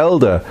for the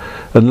elder,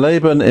 and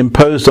Laban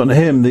imposed on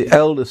him the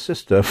elder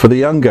sister for the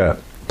younger.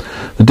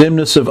 The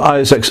dimness of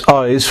Isaac's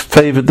eyes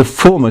favoured the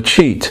former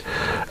cheat,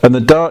 and the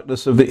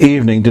darkness of the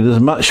evening did as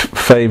much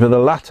favour the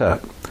latter.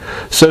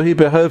 So he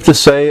behoved to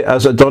say,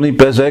 as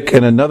Adoni-Bezek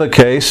in another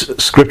case,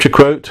 Scripture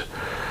quote,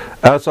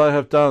 "As I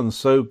have done,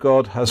 so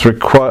God has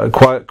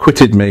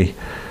requited me,"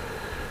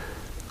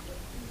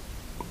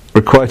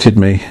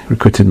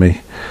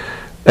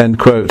 end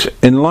quote.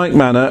 In like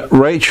manner,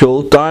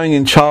 Rachel, dying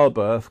in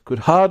childbirth, could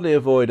hardly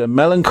avoid a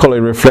melancholy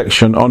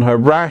reflection on her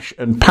rash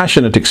and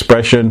passionate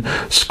expression,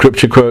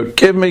 Scripture quote,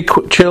 "Give me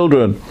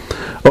children,"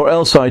 or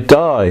else I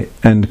die."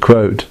 End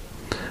quote.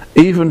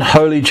 Even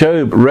holy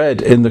Job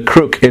read in the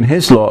crook in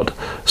his lot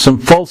some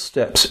false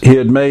steps he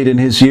had made in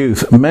his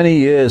youth many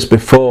years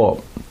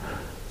before.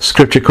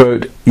 Scripture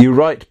quote, "You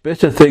write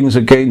bitter things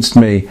against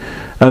me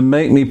and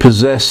make me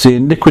possess the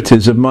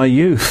iniquities of my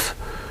youth."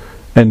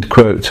 End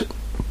quote.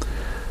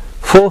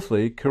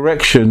 Fourthly,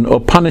 correction or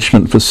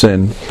punishment for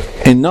sin.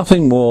 In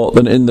nothing more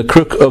than in the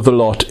crook of the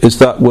lot is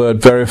that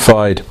word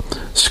verified.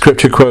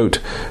 Scripture quote,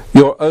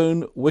 "Your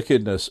own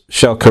wickedness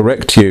shall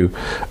correct you,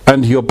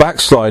 and your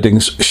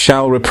backslidings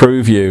shall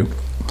reprove you."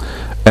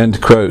 End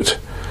quote.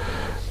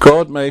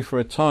 God may for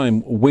a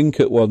time wink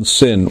at one's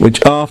sin,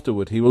 which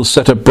afterward he will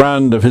set a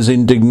brand of his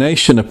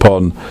indignation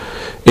upon,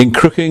 in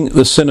crooking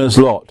the sinner's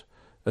lot,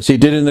 as he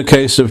did in the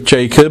case of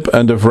Jacob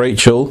and of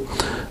Rachel,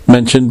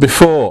 mentioned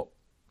before.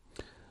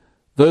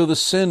 Though the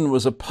sin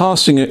was a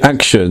passing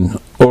action,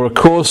 or a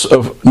course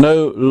of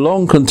no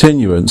long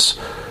continuance,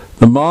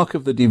 the mark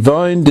of the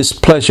divine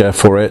displeasure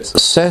for it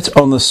set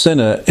on the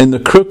sinner in the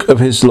crook of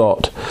his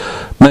lot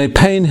may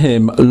pain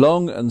him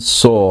long and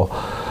sore,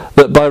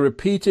 that by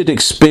repeated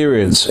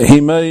experience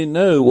he may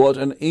know what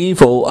an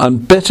evil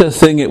and bitter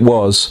thing it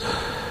was.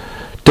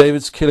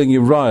 David's killing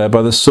Uriah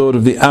by the sword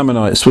of the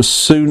Ammonites was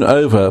soon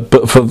over,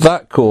 but for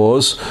that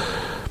cause,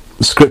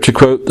 Scripture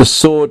quote, "the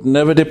sword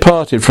never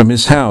departed from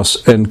his house."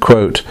 End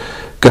quote.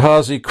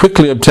 Gehazi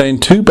quickly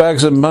obtained 2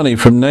 bags of money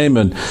from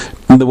Naaman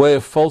in the way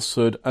of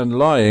falsehood and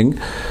lying,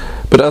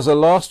 but as a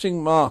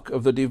lasting mark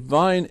of the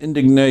divine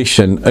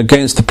indignation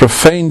against the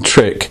profane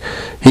trick,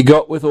 he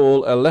got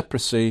withal a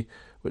leprosy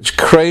which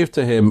craved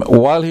to him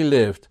while he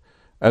lived,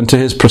 and to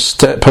his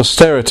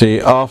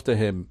posterity after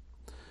him.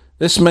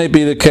 This may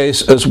be the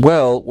case as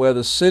well where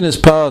the sin is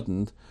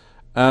pardoned,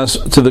 as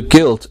to the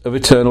guilt of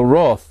eternal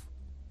wrath,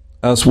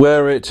 as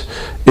where it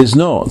is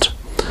not,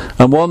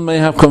 and one may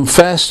have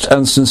confessed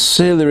and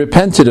sincerely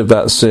repented of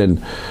that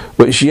sin,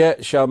 which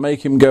yet shall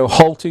make him go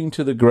halting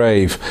to the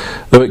grave,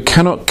 though it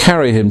cannot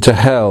carry him to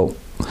hell.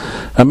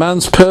 A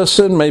man's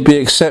person may be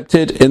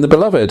accepted in the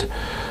beloved,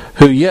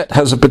 who yet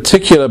has a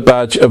particular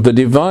badge of the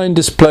divine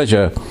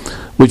displeasure,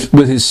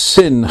 with his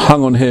sin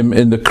hung on him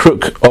in the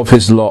crook of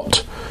his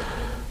lot.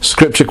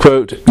 Scripture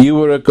quote, "You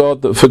were a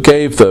God that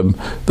forgave them,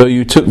 though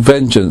you took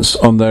vengeance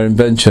on their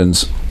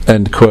inventions."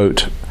 End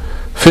quote.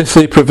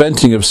 Fifthly,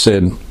 preventing of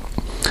sin.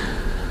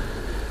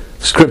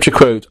 Scripture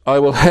quote, "I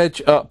will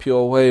hedge up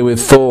your way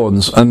with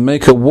thorns, and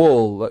make a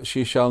wall that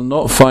she shall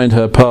not find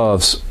her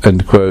paths."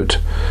 End quote.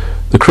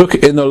 The crook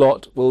in the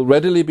lot will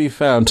readily be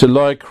found to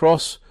lie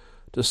cross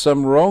to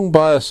some wrong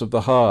bias of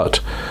the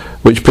heart,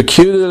 which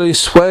peculiarly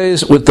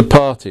sways with the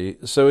party,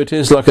 so it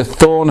is like a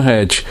thorn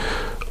hedge,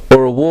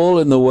 or a wall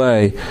in the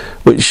way,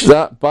 which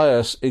that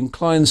bias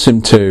inclines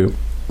him to.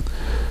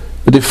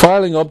 The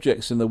defiling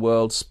objects in the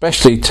world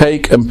specially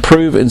take and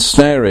prove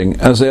ensnaring,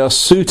 as they are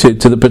suited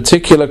to the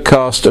particular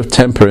cast of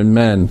temper in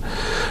men.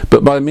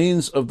 But by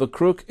means of the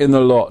crook in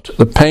the lot,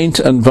 the paint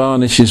and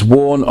varnish is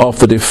worn off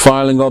the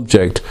defiling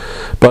object,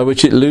 by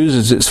which it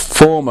loses its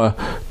former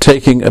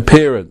taking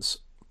appearance.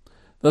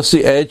 Thus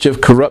the edge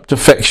of corrupt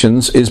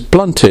affections is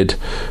blunted,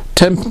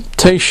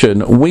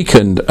 temptation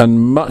weakened, and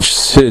much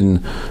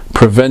sin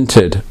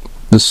prevented.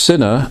 The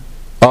sinner,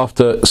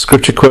 after,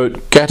 Scripture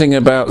quote, "getting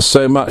about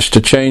so much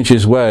to change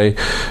his way,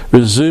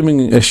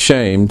 resuming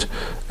ashamed,"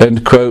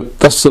 end quote,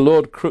 thus the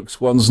Lord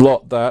crooks one's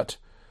lot that,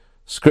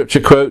 Scripture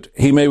quote,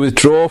 he may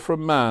withdraw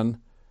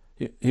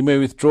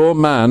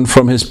man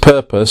from his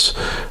purpose,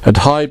 and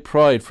hide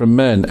pride from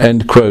men,"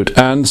 end quote,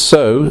 and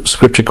so,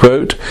 Scripture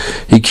quote,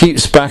 "he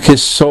keeps back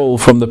his soul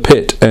from the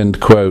pit," end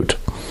quote.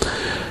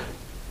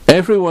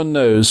 Everyone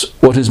knows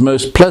what is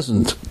most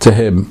pleasant to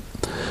him,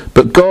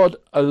 but God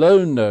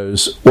alone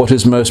knows what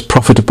is most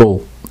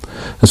profitable.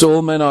 As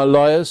all men are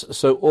liars,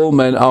 so all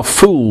men are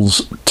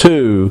fools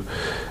too.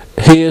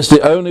 He is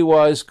the only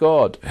wise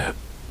God.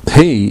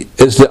 He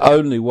is the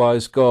only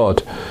wise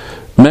God.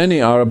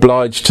 Many are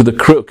obliged to the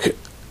crook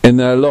in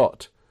their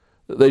lot,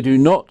 that they do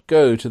not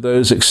go to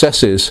those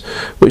excesses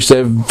which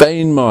their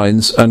vain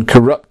minds and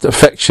corrupt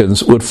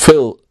affections would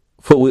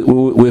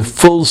with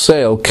full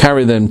sail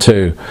carry them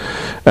to,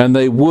 and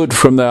they would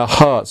from their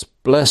hearts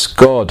bless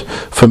God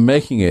for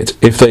making it,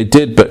 if they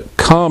did but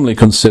calmly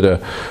consider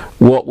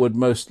what would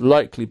most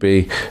likely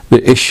be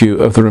the issue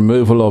of the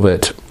removal of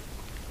it.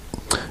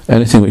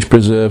 Anything which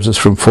preserves us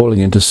from falling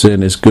into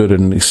sin is good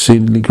and an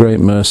exceedingly great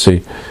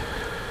mercy.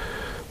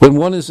 When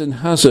one is in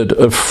hazard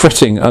of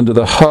fretting under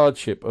the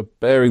hardship of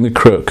bearing the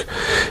crook,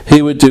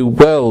 he would do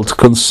well to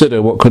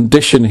consider what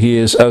condition he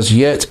is as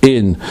yet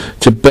in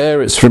to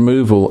bear its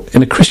removal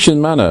in a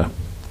Christian manner.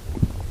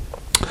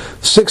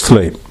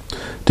 Sixthly,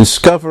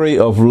 discovery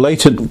of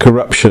latent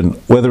corruption,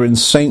 whether in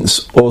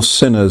saints or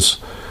sinners.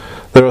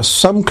 There are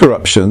some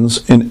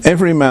corruptions in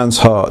every man's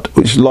heart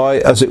which lie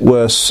as it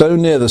were so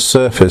near the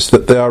surface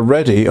that they are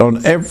ready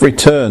on every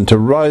turn to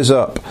rise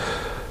up.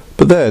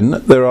 But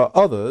then there are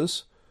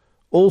others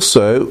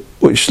also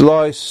which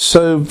lie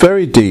so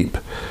very deep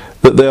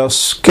that they are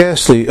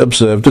scarcely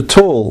observed at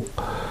all.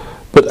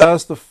 But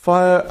as the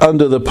fire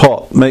under the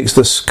pot makes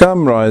the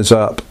scum rise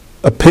up,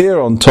 appear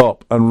on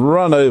top and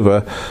run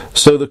over,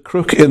 so the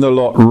crook in the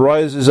lot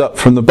rises up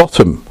from the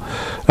bottom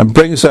and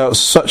brings out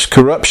such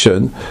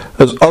corruption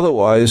as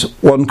otherwise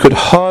one could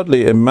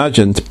hardly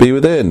imagine to be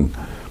within.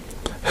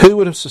 Who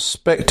would have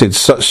suspected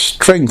such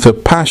strength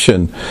of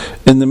passion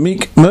in the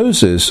meek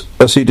Moses,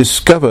 as he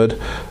discovered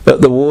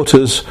at the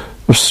waters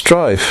of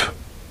strife,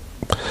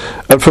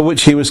 and for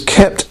which he was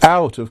kept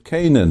out of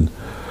Canaan?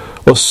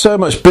 Or so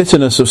much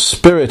bitterness of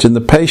spirit in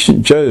the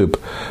patient Job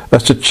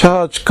as to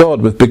charge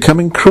God with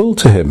becoming cruel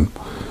to him?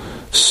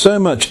 So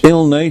much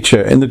ill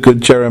nature in the good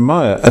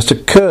Jeremiah as to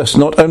curse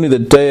not only the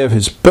day of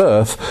his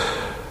birth,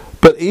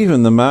 but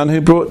even the man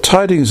who brought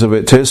tidings of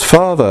it to his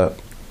father?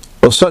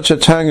 Or such a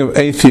tang of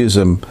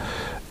atheism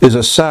is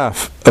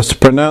Asaph as to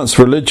pronounce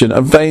religion a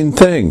vain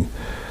thing?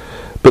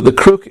 But the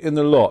crook in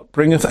the lot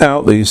bringeth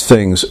out these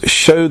things,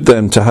 showed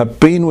them to have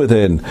been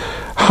within,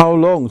 how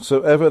long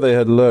soever they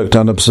had lurked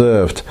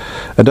unobserved.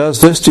 And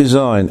as this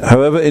design,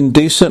 however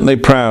indecently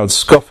proud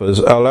scoffers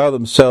allow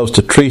themselves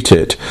to treat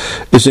it,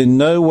 is in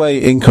no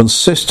way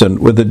inconsistent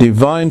with the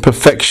divine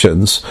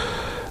perfections,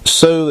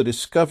 so the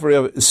discovery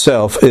of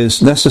itself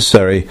is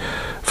necessary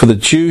for the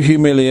due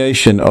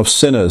humiliation of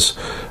sinners,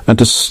 and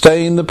to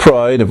stain the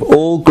pride of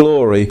all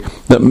glory,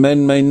 that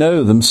men may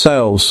know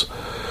themselves.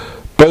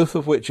 Both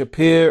of which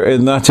appear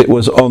in that it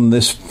was on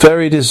this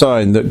very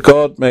design that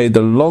God made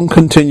the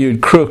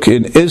long-continued crook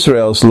in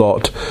Israel's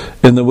lot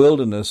in the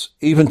wilderness,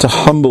 even to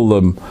humble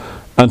them,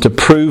 and to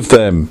prove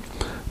them,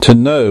 to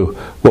know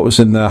what was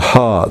in their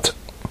heart.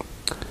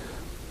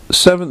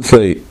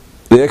 Seventhly,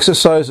 the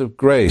exercise of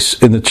grace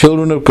in the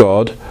children of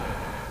God,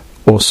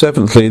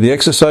 the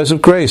exercise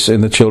of grace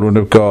in the children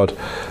of God.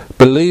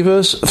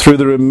 Believers, through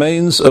the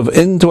remains of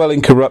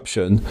indwelling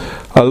corruption,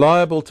 are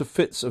liable to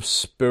fits of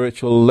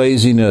spiritual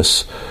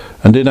laziness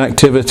and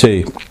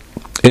inactivity,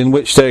 in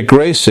which their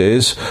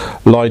graces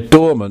lie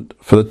dormant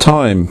for the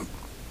time.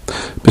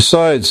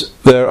 Besides,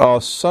 there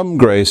are some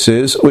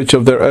graces which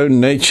of their own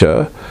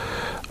nature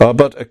are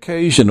but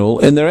occasional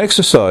in their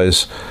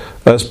exercise,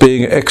 as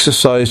being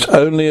exercised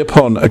only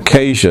upon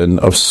occasion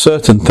of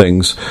certain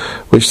things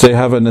which they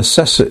have a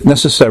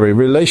necessary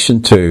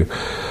relation to,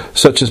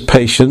 such as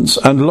patience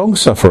and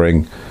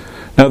long-suffering.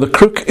 Now the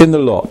crook in the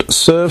lot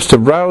serves to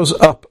rouse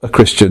up a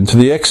Christian to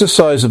the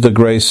exercise of the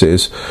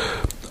graces,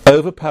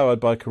 overpowered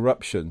by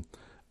corruption,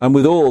 and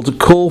withal to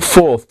call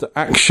forth to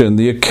action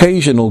the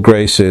occasional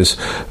graces,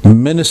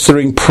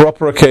 ministering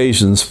proper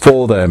occasions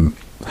for them.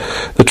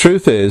 The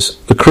truth is,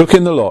 the crook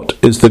in the lot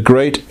is the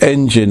great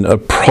engine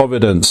of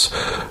providence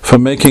for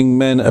making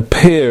men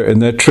appear in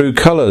their true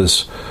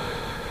colours,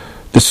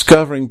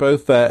 discovering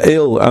both their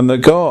ill and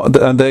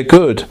their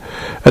good.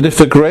 And if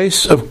the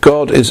grace of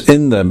God is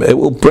in them, it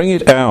will bring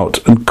it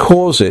out and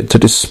cause it to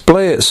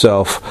display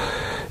itself.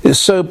 It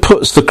so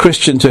puts the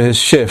Christian to his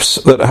shifts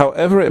that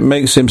however it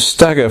makes him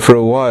stagger for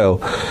a while,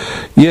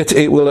 yet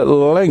it will at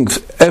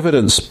length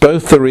evidence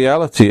both the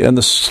reality and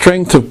the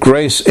strength of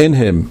grace in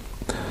him.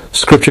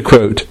 Scripture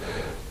quote,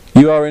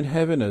 "You are in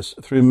heaviness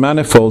through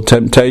manifold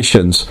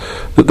temptations,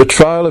 that the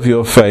trial of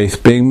your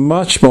faith, being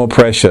much more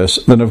precious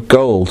than of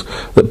gold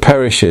that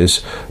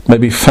perishes, may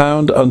be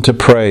found unto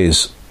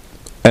praise."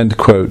 End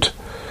quote.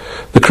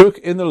 The crook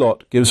in the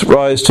lot gives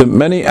rise to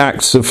many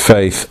acts of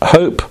faith,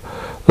 hope,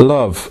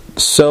 love,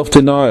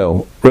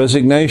 self-denial,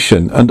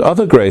 resignation, and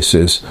other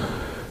graces,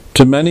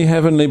 to many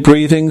heavenly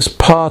breathings,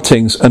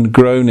 partings, and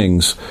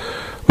groanings,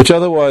 which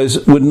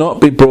otherwise would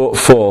not be brought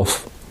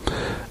forth.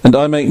 And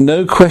I make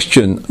no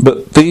question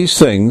but these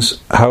things,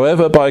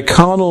 however by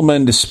carnal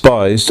men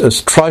despised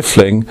as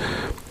trifling,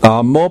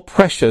 are more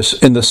precious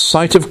in the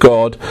sight of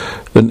God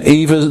than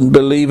even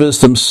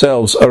believers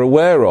themselves are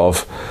aware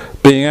of,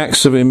 being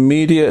acts of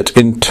immediate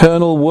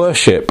internal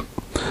worship,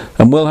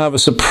 and will have a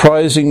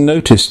surprising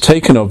notice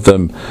taken of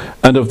them,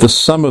 and of the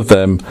sum of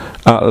them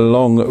at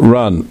long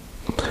run.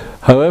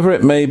 However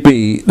it may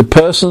be, the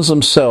persons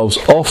themselves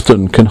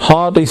often can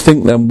hardly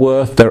think them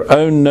worth their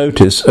own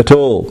notice at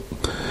all.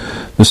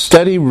 The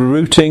steady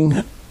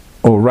routing,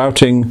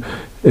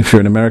 if you're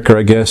in America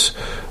I guess,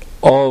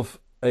 of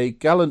a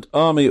gallant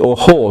army or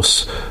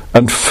horse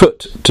and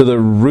foot to the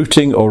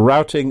routing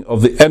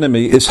of the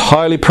enemy is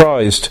highly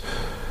prized.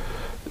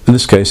 In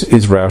this case, it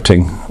is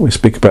routing. We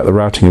speak about the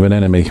routing of an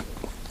enemy.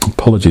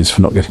 Apologies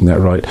for not getting that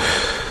right.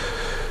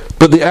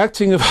 But the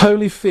acting of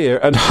holy fear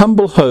and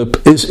humble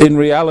hope is in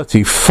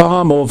reality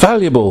far more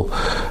valuable,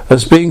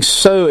 as being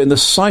so in the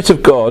sight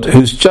of God,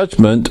 whose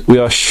judgment, we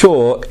are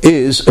sure,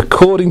 is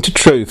according to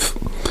truth.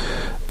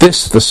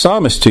 This the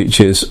psalmist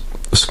teaches.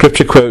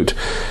 Scripture quote,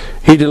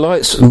 "He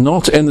delights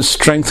not in the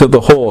strength of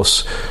the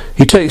horse.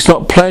 He takes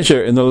not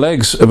pleasure in the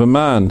legs of a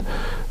man.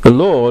 The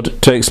Lord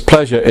takes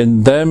pleasure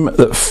in them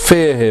that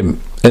fear him,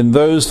 in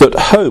those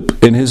that hope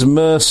in his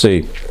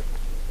mercy."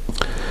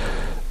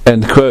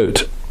 End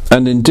quote.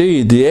 And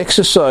indeed, the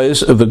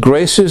exercise of the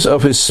graces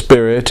of his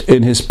Spirit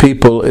in his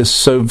people is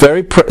so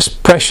very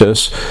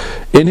precious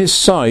in his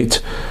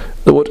sight,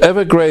 that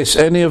whatever grace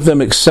any of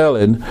them excel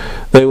in,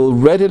 they will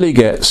readily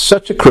get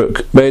such a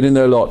crook made in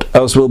their lot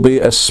as will be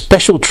a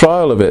special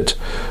trial of it,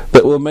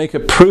 that will make a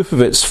proof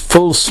of its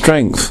full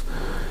strength.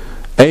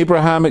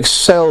 Abraham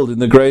excelled in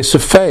the grace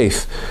of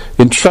faith,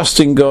 in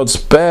trusting God's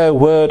bare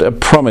word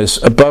and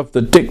promise above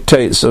the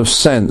dictates of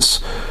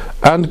sense,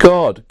 and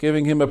God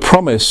giving him a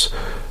promise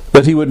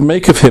that he would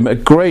make of him a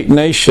great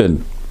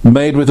nation,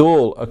 made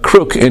withal a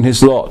crook in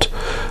his lot,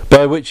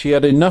 by which he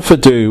had enough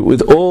ado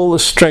with all the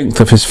strength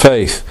of his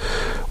faith,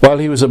 while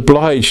he was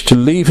obliged to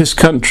leave his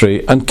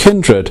country and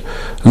kindred,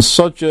 and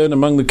sojourn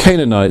among the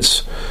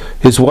Canaanites,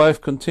 his wife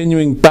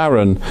continuing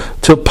barren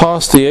till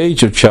past the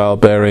age of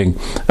childbearing.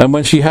 And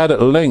when she had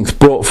at length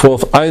brought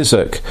forth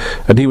Isaac,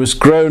 and he was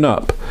grown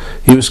up,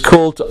 he was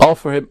called to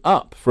offer him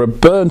up for a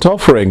burnt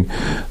offering,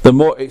 the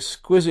more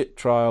exquisite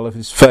trial of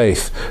his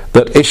faith,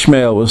 that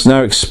Ishmael was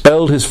now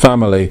expelled his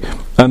family,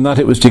 and that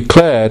it was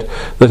declared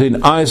that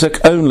in Isaac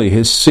only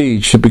his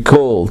seed should be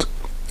called.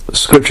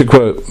 Scripture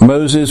quote,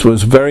 Moses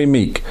was very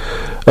meek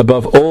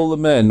above all the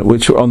men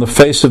which were on the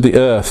face of the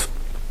earth.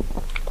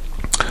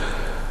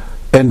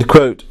 End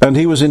quote. And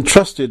he was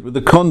entrusted with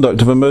the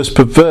conduct of a most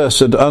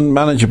perverse and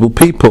unmanageable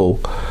people.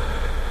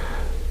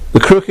 The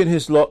crook in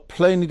his lot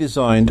plainly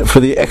designed for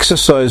the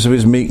exercise of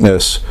his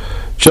meekness.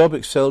 Job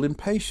excelled in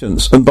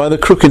patience, and by the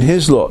crook in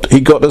his lot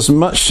he got as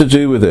much to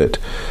do with it.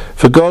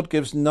 For God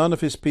gives none of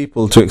his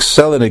people to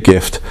excel in a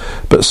gift,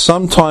 but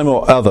some time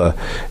or other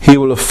he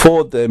will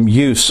afford them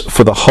use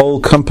for the whole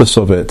compass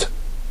of it.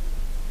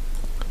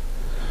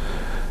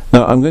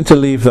 Now, I'm going to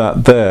leave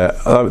that there.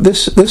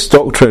 This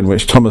doctrine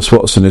which Thomas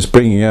Watson is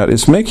bringing out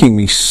is making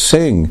me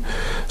sing.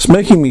 It's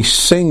making me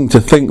sing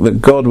to think that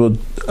God will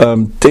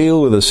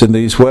deal with us in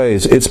these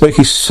ways. It's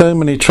making so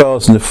many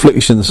trials and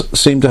afflictions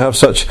seem to have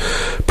such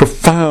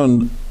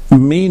profound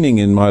meaning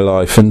in my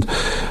life and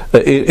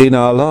in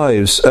our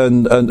lives.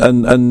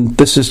 And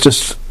this is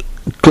just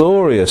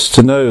glorious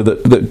to know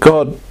that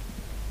God,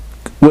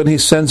 when he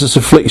sends us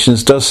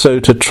afflictions, does so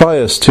to try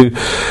us, to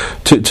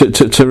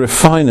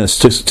refine us,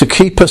 to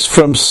keep us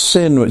from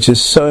sin, which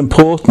is so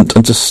important,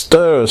 and to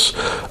stir us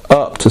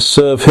up to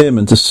serve him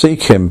and to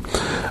seek him,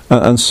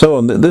 and so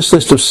on. This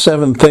list of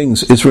 7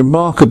 things is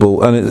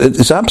remarkable, and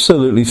it's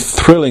absolutely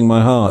thrilling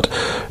my heart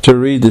to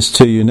read this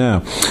to you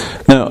now.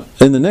 Now,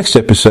 in the next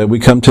episode, we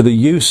come to the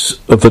use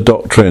of the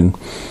doctrine,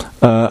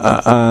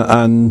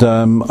 and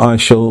I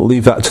shall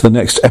leave that to the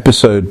next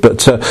episode.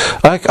 But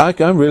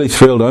I'm really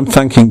thrilled. I'm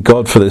thanking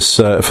God for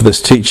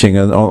this teaching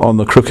on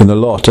the crook in the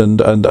lot,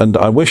 and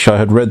I wish I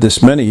had read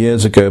this many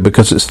years ago,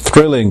 because it's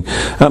thrilling,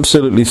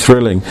 absolutely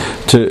thrilling,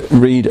 to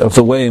read of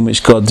the way in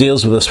which God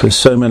deals with us with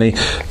so many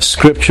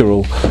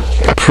scriptural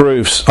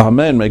proofs.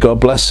 Amen. May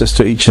God bless this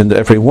to each and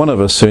every one of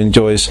us who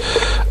enjoys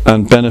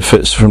and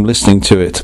benefits from listening to it.